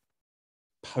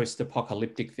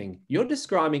post-apocalyptic thing. You're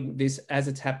describing this as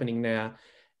it's happening now,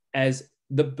 as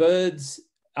the birds.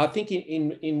 I think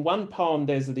in one poem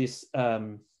there's this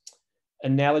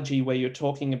analogy where you're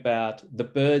talking about the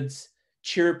birds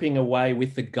chirruping away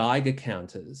with the Geiger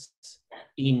counters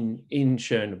in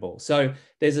Chernobyl. So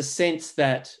there's a sense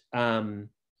that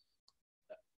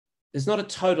there's not a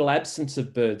total absence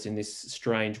of birds in this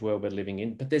strange world we're living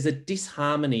in, but there's a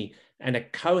disharmony and a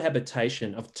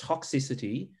cohabitation of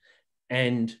toxicity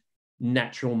and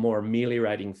natural, more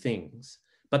ameliorating things.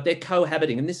 But they're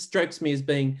cohabiting. And this strikes me as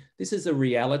being, this is a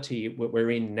reality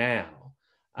we're in now.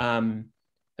 And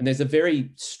there's a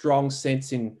very strong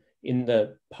sense in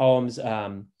the poems,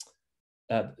 the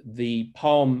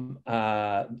poem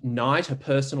Night, A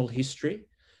Personal History,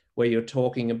 where you're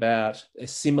talking about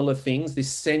similar things,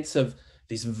 this sense of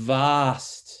this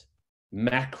vast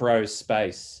macro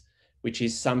space, which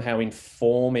is somehow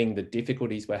informing the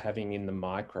difficulties we're having in the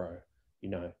micro, you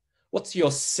know. What's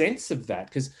your sense of that?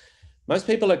 Because most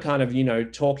people are kind of, you know,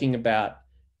 talking about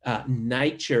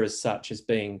nature as such as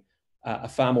being a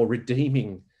far more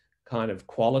redeeming kind of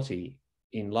quality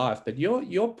in life. But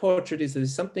your portrait is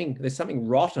there's something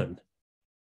rotten,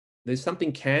 there's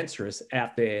something cancerous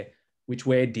out there which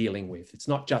we're dealing with. It's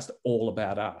not just all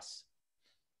about us.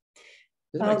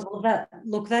 Well,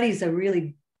 that is a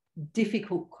really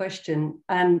difficult question,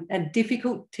 and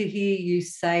difficult to hear you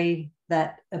say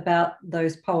that about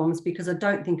those poems, because I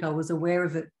don't think I was aware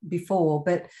of it before.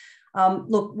 But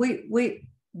look, we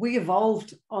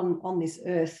evolved on this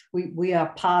earth. We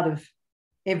are part of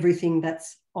everything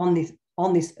that's on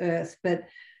this earth, but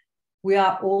we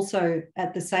are also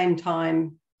at the same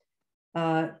time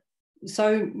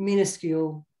so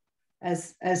minuscule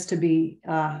as to be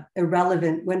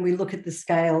irrelevant when we look at the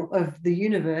scale of the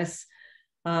universe.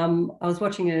 I was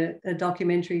watching a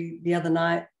documentary the other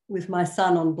night with my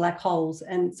son on black holes,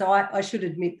 and so I should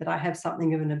admit that I have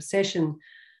something of an obsession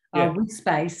with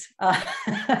space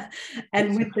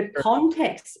and with the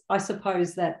context, I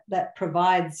suppose, that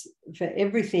provides for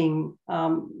everything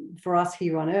for us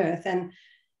here on Earth. And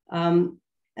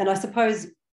I suppose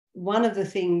one of the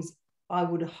things I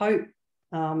would hope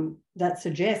that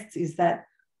suggests is that,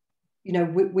 you know,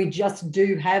 we just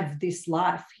do have this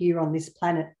life here on this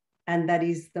planet, and that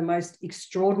is the most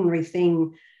extraordinary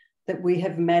thing that we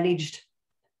have managed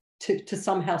to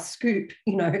somehow scoop,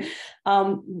 you know,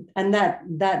 and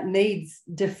that needs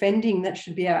defending. That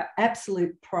should be our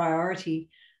absolute priority.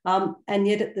 And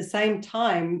yet at the same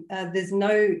time, there's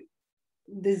no,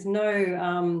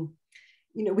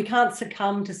 you know, we can't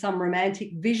succumb to some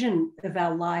romantic vision of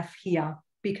our life here,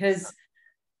 because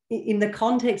in the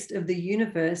context of the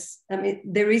universe, I mean,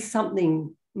 there is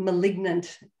something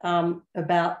malignant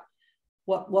about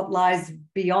what lies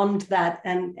beyond that,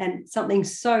 and something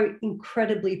so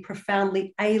incredibly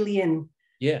profoundly alien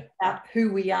about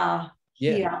who we are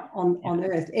here on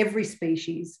Earth, every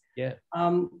species.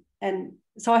 And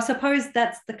so I suppose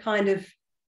that's the kind of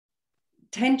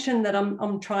tension that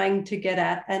I'm trying to get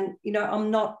at. And, you know,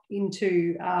 I'm not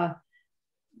into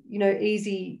you know,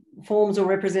 easy forms or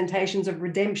representations of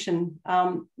redemption,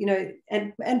 you know,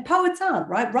 and poets aren't,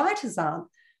 right? Writers aren't,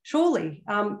 surely.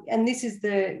 And this is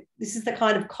the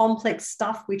kind of complex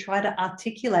stuff we try to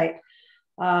articulate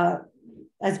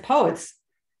as poets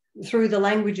through the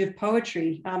language of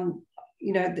poetry.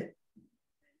 You know,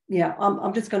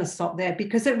 I'm just going to stop there,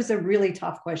 because it was a really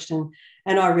tough question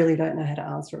and I really don't know how to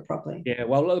answer it properly. Yeah,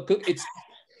 well, look,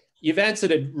 you've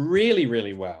answered it really,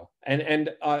 really well. And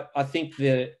I think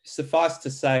suffice to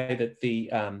say that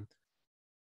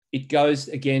it goes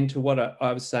again to what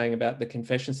I was saying about the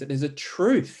confessions, that there's a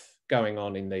truth going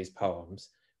on in these poems,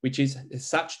 which is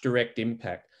such direct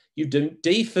impact. You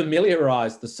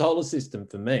defamiliarized the solar system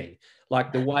for me,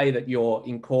 like the way that you're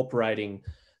incorporating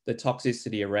the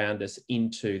toxicity around us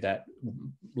into that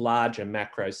larger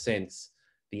macro sense,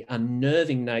 the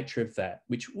unnerving nature of that,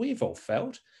 which we've all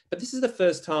felt. But this is the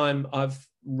first time I've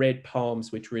read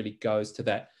poems which really goes to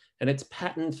that. And it's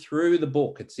patterned through the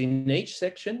book. It's in each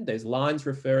section. There's lines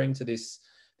referring to this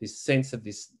sense of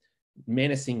this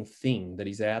menacing thing that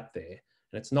is out there.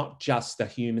 And it's not just a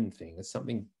human thing. It's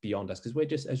something beyond us, because we're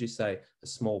just, as you say, a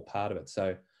small part of it.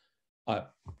 So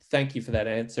Thank you for that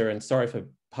answer, and sorry for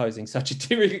posing such a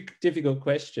difficult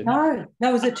question. No,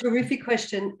 that was a terrific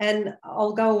question, and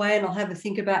I'll go away and I'll have a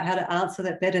think about how to answer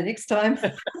that better next time.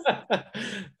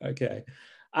 Okay.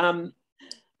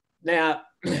 Now,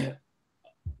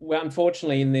 well,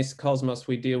 unfortunately, in this cosmos,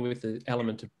 we deal with the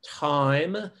element of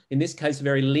time, in this case,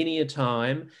 very linear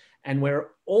time, and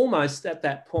we're almost at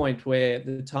that point where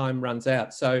the time runs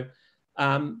out. So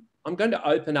I'm going to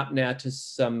open up now to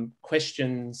some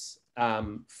questions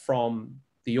from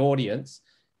the audience.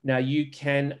 Now, you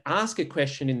can ask a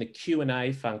question in the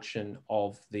Q&A function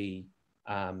of your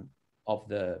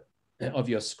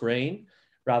screen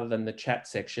rather than the chat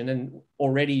section, and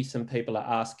already some people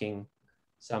are asking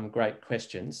some great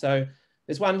questions. So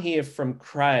there's one here from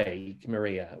Craig,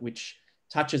 Maria, which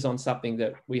touches on something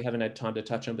that we haven't had time to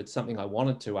touch on, but something I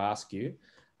wanted to ask you.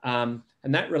 And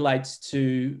that relates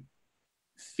to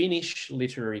Finnish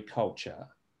literary culture.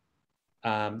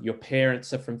 Your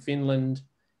parents are from Finland.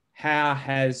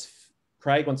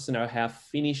 Craig wants to know how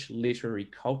Finnish literary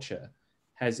culture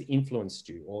has influenced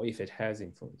you, or if it has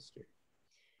influenced you.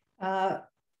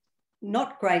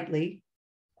 Not greatly,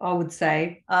 I would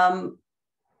say.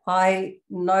 I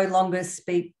no longer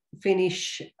speak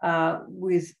Finnish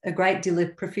with a great deal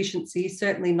of proficiency,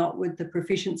 certainly not with the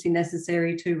proficiency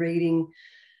necessary to reading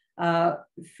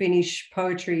Finnish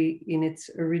poetry in its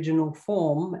original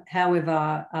form.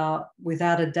 However,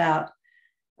 without a doubt,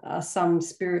 some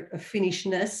spirit of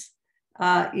Finnishness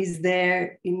is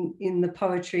there in the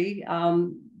poetry.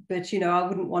 But, I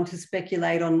wouldn't want to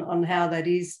speculate on how that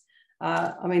is.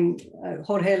 I mean,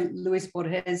 Jorge Luis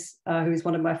Borges, who is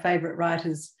one of my favorite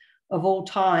writers of all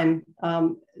time,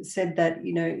 said that,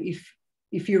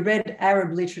 if you read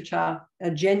Arab literature,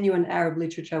 a genuine Arab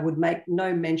literature would make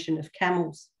no mention of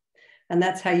camels. And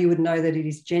that's how you would know that it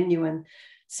is genuine.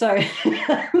 So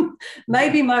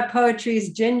maybe my poetry is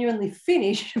genuinely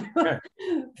Finnish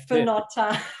for not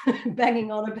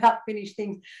banging on about Finnish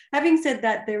things. Having said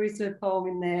that, there is a poem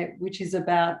in there which is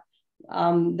about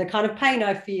the kind of pain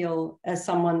I feel as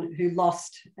someone who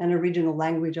lost an original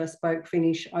language. I spoke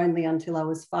Finnish only until I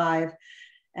was 5.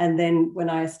 And then when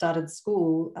I started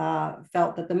school,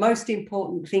 felt that the most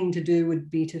important thing to do would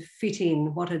be to fit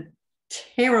in. What a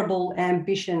terrible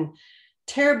ambition,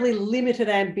 terribly limited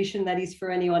ambition that is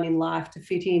for anyone in life, to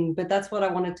fit in. But that's what I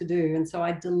wanted to do. And so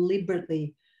I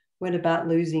deliberately went about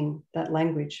losing that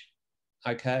language.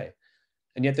 Okay.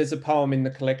 And yet there's a poem in the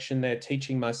collection there,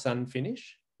 Teaching My Son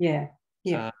Finnish. Yeah.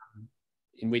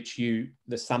 In which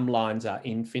some lines are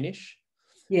in Finnish.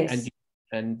 Yes.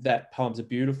 And that poem's a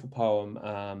beautiful poem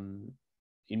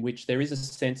in which there is a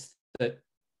sense that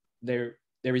there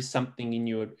is something in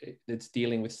you that's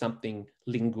dealing with something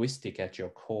linguistic at your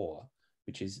core,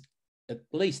 which is at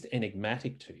least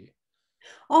enigmatic to you.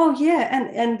 Oh yeah,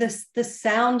 and the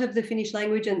sound of the Finnish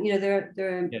language, and there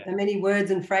are many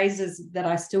words and phrases that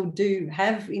I still do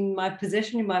have in my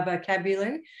possession, in my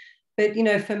vocabulary. But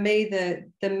for me,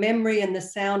 the memory and the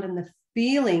sound and the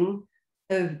feeling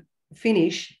of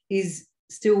Finnish is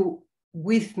still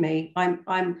with me.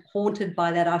 I'm haunted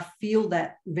by that. I feel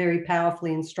that very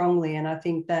powerfully and strongly, and I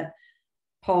think that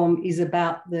poem is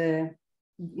about the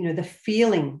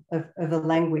feeling of a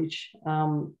language.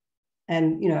 And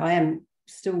I am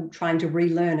still trying to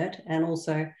relearn it, and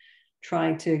also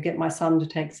trying to get my son to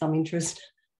take some interest.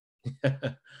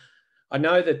 I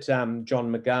know that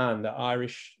John McGahn, the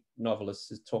Irish novelist,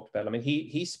 has talked about. I mean,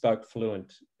 he spoke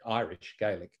fluent Irish,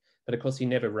 Gaelic, but of course he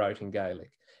never wrote in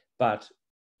Gaelic. But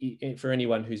for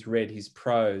anyone who's read his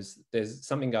prose, there's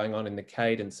something going on in the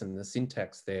cadence and the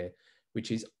syntax there, which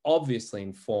is obviously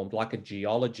informed, like a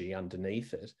geology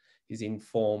underneath it, is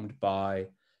informed by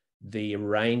the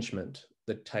arrangement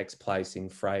that takes place in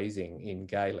phrasing in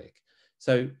Gaelic.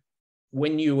 So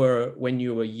when you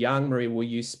were young, Maria, were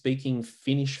you speaking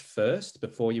Finnish first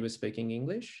before you were speaking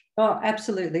English? Oh,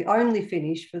 absolutely. Only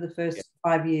Finnish for the first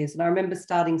 5 years. And I remember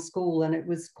starting school, and it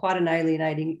was quite an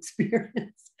alienating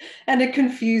experience and a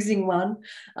confusing one,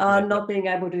 not being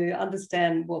able to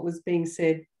understand what was being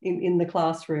said in the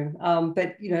classroom.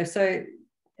 But, so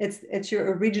it's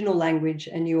your original language,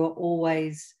 and you are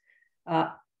always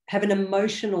have an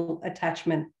emotional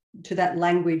attachment to that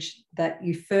language that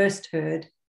you first heard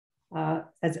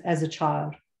as a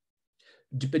child.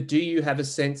 But do you have a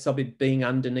sense of it being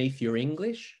underneath your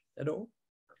English at all?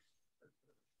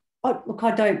 Oh, look,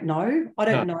 I don't know. I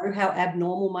don't know how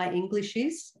abnormal my English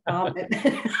is. I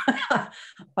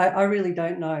really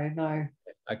don't know, no.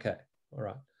 Okay, all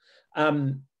right.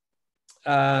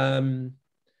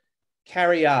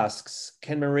 Carrie asks,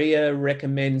 can Maria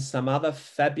recommend some other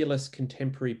fabulous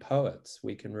contemporary poets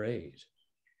we can read?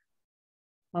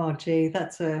 Oh, gee,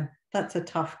 that's a that's a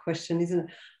tough question, isn't it?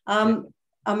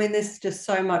 I mean, there's just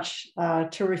so much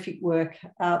terrific work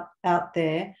out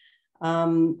there.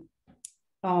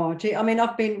 Oh, gee, I mean,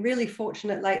 I've been really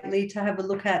fortunate lately to have a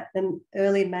look at an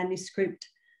early manuscript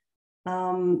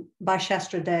by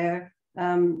Shastra Deo.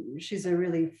 She's a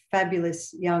really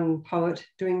fabulous young poet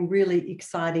doing really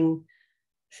exciting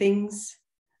things.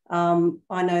 I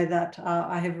know that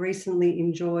I have recently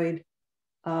enjoyed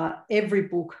every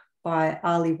book by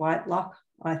Ali Whitelock.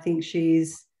 I think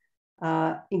she's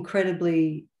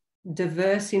incredibly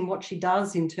diverse in what she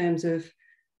does in terms of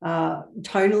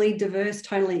tonally diverse,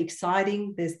 tonally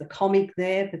exciting. There's the comic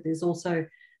there, but there's also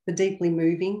the deeply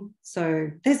moving. So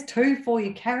there's two for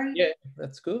you, Carrie. Yeah,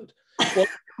 that's good. Well,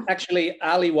 actually,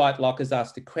 Ali Whitelock has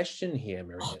asked a question here,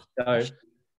 Maria. So,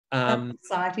 that's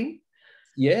exciting.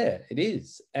 Yeah, it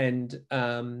is. And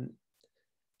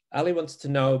Ali wants to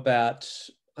know about,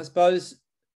 I suppose,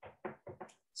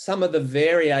 some of the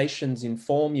variations in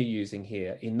form you're using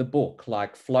here in the book,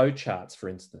 like flowcharts, for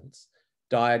instance,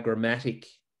 diagrammatic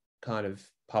kind of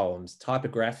poems,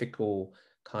 typographical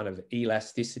kind of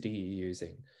elasticity you're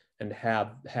using, and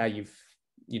how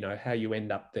you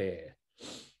end up there.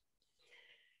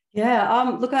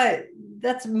 Yeah, look,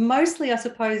 that's mostly, I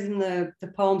suppose, in the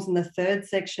poems in the third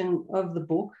section of the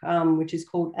book, which is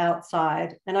called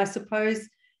Outside. And I suppose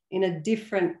in a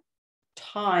different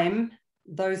time,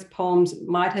 those poems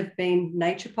might have been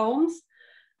nature poems.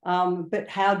 But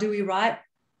how do we write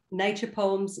nature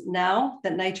poems now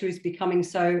that nature is becoming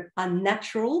so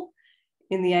unnatural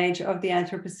in the age of the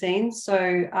Anthropocene?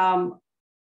 So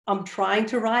I'm trying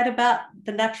to write about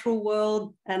the natural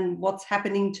world and what's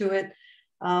happening to it,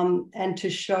 and to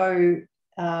show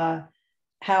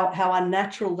how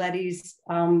unnatural that is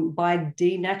by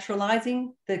denaturalizing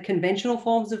the conventional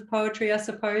forms of poetry, I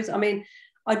suppose. I mean,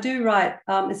 I do write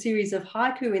a series of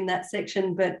haiku in that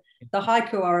section, but the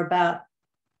haiku are about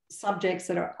subjects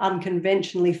that are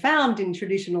unconventionally found in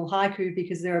traditional haiku,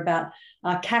 because they're about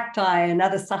cacti and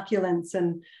other succulents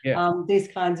and these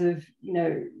kinds of,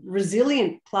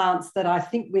 resilient plants that I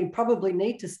think we probably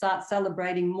need to start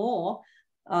celebrating more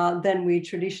than we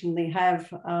traditionally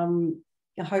have.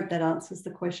 I hope that answers the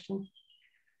question.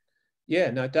 Yeah,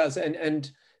 no, it does.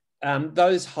 And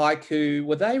those haiku,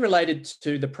 were they related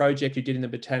to the project you did in the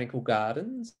Botanical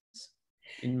Gardens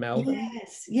in Melbourne?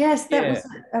 Yes, that was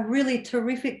a really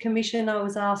terrific commission. I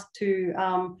was asked to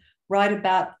write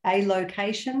about a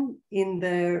location in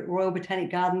the Royal Botanic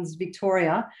Gardens,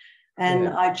 Victoria, and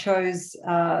I chose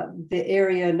the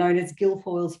area known as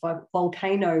Guilfoyle's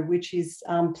volcano, which is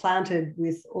planted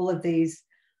with all of these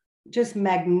just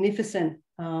magnificent,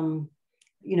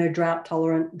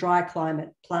 drought-tolerant, dry climate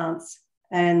plants.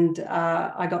 And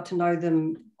I got to know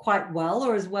them quite well,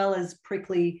 or as well as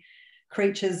prickly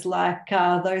creatures like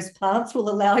those plants will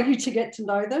allow you to get to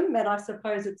know them. And I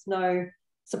suppose it's no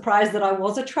surprise that I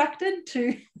was attracted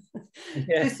to,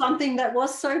 to something that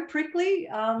was so prickly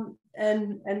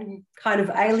and kind of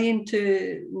alien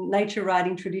to nature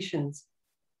writing traditions.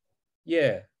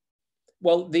 Yeah.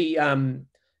 Well, the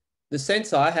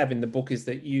sense I have in the book is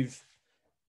that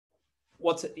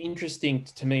what's interesting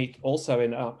to me also,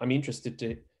 and I'm interested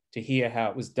to hear how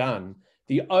it was done,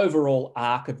 the overall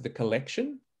arc of the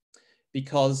collection,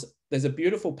 because there's a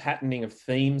beautiful patterning of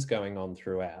themes going on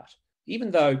throughout. Even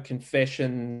though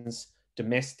confessions,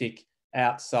 domestic,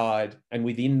 outside, and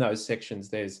within those sections,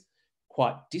 there's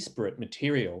quite disparate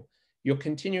material, you're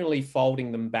continually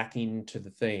folding them back into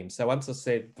the theme. So once I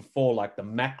said before, like the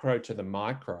macro to the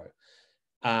micro,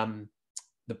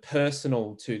 the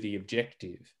personal to the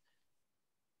objective.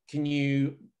 Can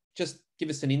you just give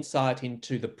us an insight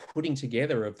into the putting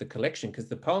together of the collection? Because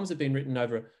the poems have been written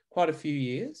over quite a few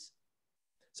years.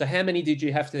 So how many did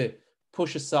you have to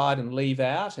push aside and leave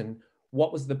out? And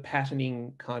what was the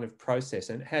patterning kind of process?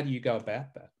 And how do you go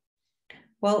about that?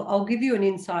 Well, I'll give you an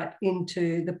insight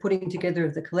into the putting together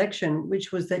of the collection,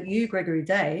 which was that you, Gregory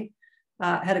Day,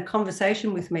 had a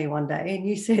conversation with me one day, and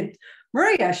you said,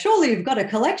 "Maria, surely you've got a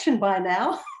collection by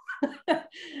now."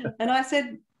 And I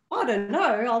said, "I don't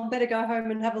know, I'll better go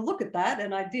home and have a look at that."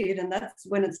 And I did, and that's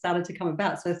when it started to come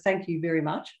about. So thank you very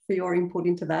much for your input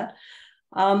into that.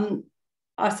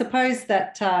 I suppose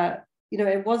that,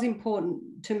 it was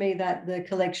important to me that the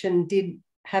collection did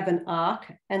have an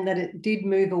arc, and that it did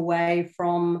move away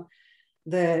from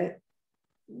the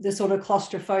sort of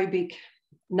claustrophobic,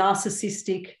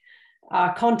 narcissistic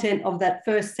content of that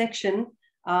first section,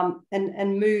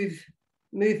 and move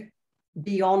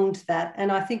beyond that.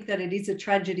 And I think that it is a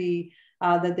tragedy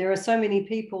that there are so many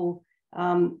people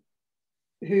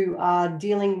who are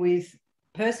dealing with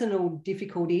personal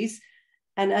difficulties,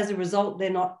 and as a result, they're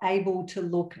not able to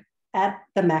look at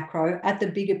the macro, at the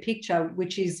bigger picture,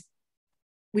 which is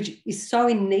so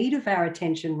in need of our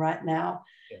attention right now.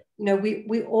 Yeah. You know,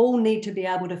 we all need to be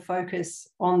able to focus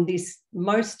on this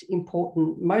most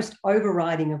important, most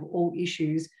overriding of all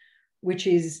issues, which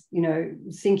is, you know,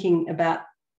 thinking about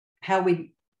how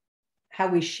we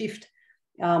shift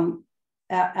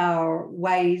our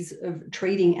ways of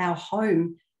treating our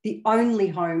home, the only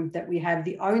home that we have,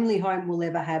 the only home we'll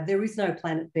ever have. There is no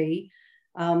planet B.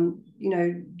 You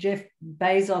know, Jeff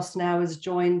Bezos now has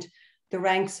joined the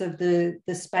ranks of the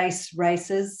space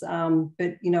races,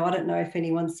 but, you know, I don't know if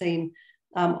anyone's seen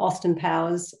Austin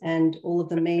Powers and all of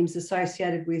the memes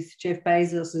associated with Jeff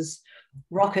Bezos's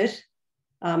rocket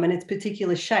and its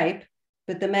particular shape,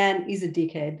 but the man is a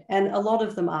dickhead, and a lot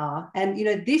of them are. And, you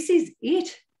know, this is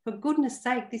it. For goodness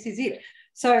sake, this is it.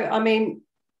 So, I mean,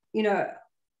 you know,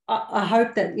 I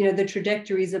hope that, you know, the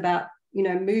trajectory is about, you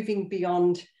know, moving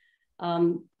beyond,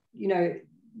 you know,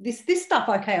 this stuff.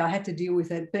 Okay, I had to deal with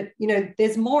it, but, you know,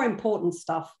 there's more important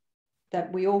stuff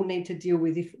that we all need to deal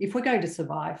with if we're going to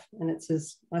survive. And it's,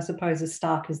 as I suppose, as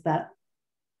stark as that.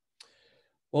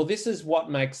 Well, this is what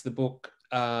makes the book,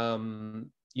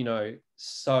 you know,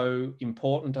 so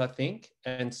important, I think,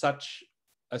 and such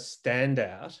a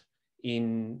standout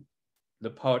in the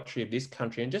poetry of this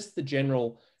country and just the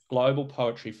general global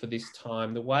poetry for this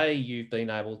time, the way you've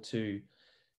been able to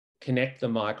connect the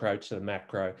micro to the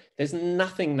macro. There's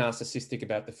nothing narcissistic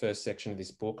about the first section of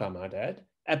this book, I might add.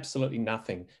 Absolutely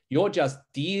nothing. You're just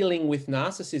dealing with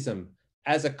narcissism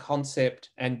as a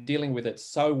concept and dealing with it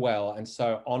so well and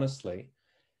so honestly,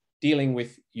 dealing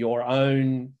with your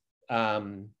own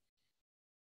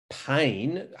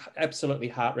pain, absolutely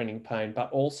heart-rending pain,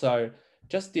 but also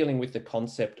just dealing with the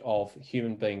concept of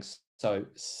human beings so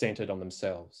centered on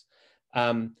themselves.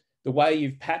 The way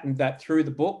you've patterned that through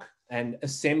the book and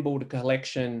assembled a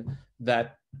collection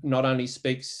that not only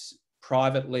speaks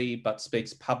privately, but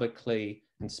speaks publicly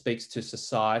and speaks to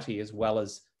society as well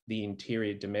as the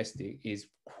interior domestic is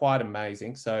quite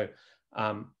amazing. So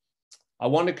I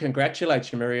want to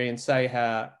congratulate you, Maria, and say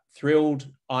how thrilled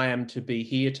I am to be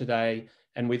here today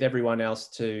and with everyone else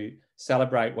to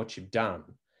celebrate what you've done.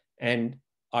 And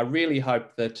I really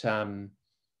hope that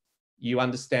you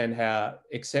understand how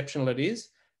exceptional it is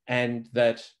and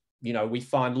that, you know, we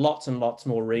find lots and lots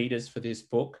more readers for this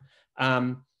book.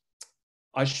 I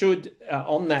should,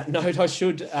 on that note, I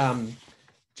should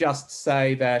just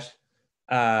say that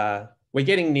we're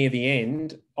getting near the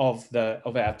end of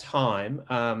our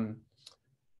time.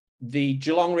 The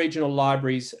Geelong Regional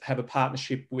Libraries have a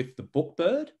partnership with the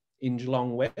Bookbird in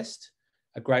Geelong West,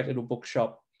 a great little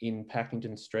bookshop in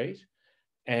Packington Street.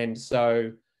 And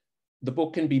so the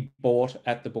book can be bought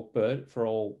at the Bookbird for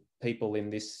all people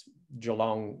in this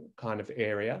Geelong kind of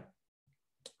area.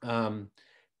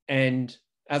 And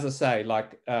as I say,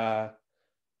 like,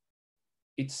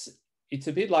 it's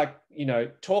a bit like, you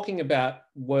know, talking about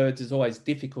words is always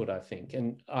difficult, I think.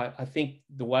 And I think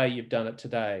the way you've done it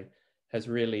today has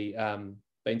really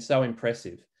been so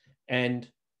impressive. And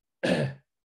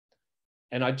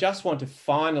and I just want to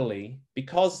finally,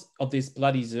 because of this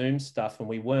bloody Zoom stuff and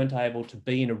we weren't able to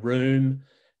be in a room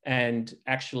and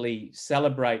actually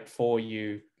celebrate for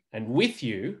you and with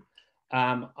you,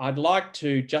 I'd like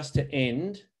to, just to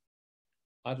end,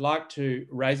 I'd like to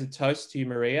raise a toast to you,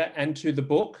 Maria, and to the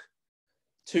book,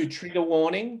 to Trigger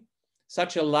Warning,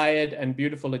 such a layered and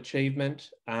beautiful achievement,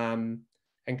 and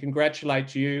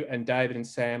congratulate you and David and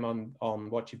Sam on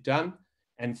what you've done,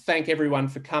 and thank everyone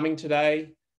for coming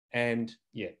today. And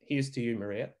yeah, here's to you,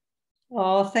 Maria.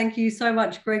 Oh, thank you so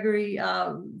much, Gregory,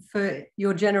 for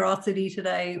your generosity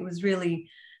today. It was really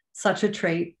such a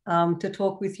treat to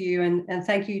talk with you. And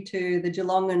thank you to the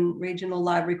Geelong and Regional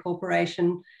Library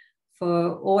Corporation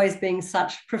for always being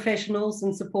such professionals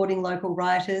and supporting local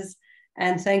writers.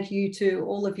 And thank you to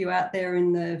all of you out there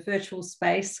in the virtual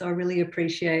space. I really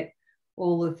appreciate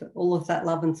all of that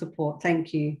love and support.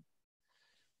 Thank you.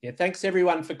 Yeah, thanks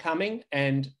everyone for coming,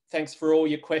 and thanks for all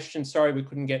your questions. Sorry we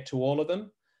couldn't get to all of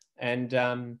them. And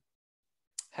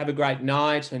have a great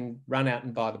night and run out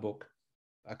and buy the book.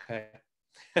 Okay.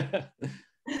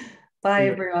 Bye,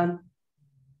 everyone.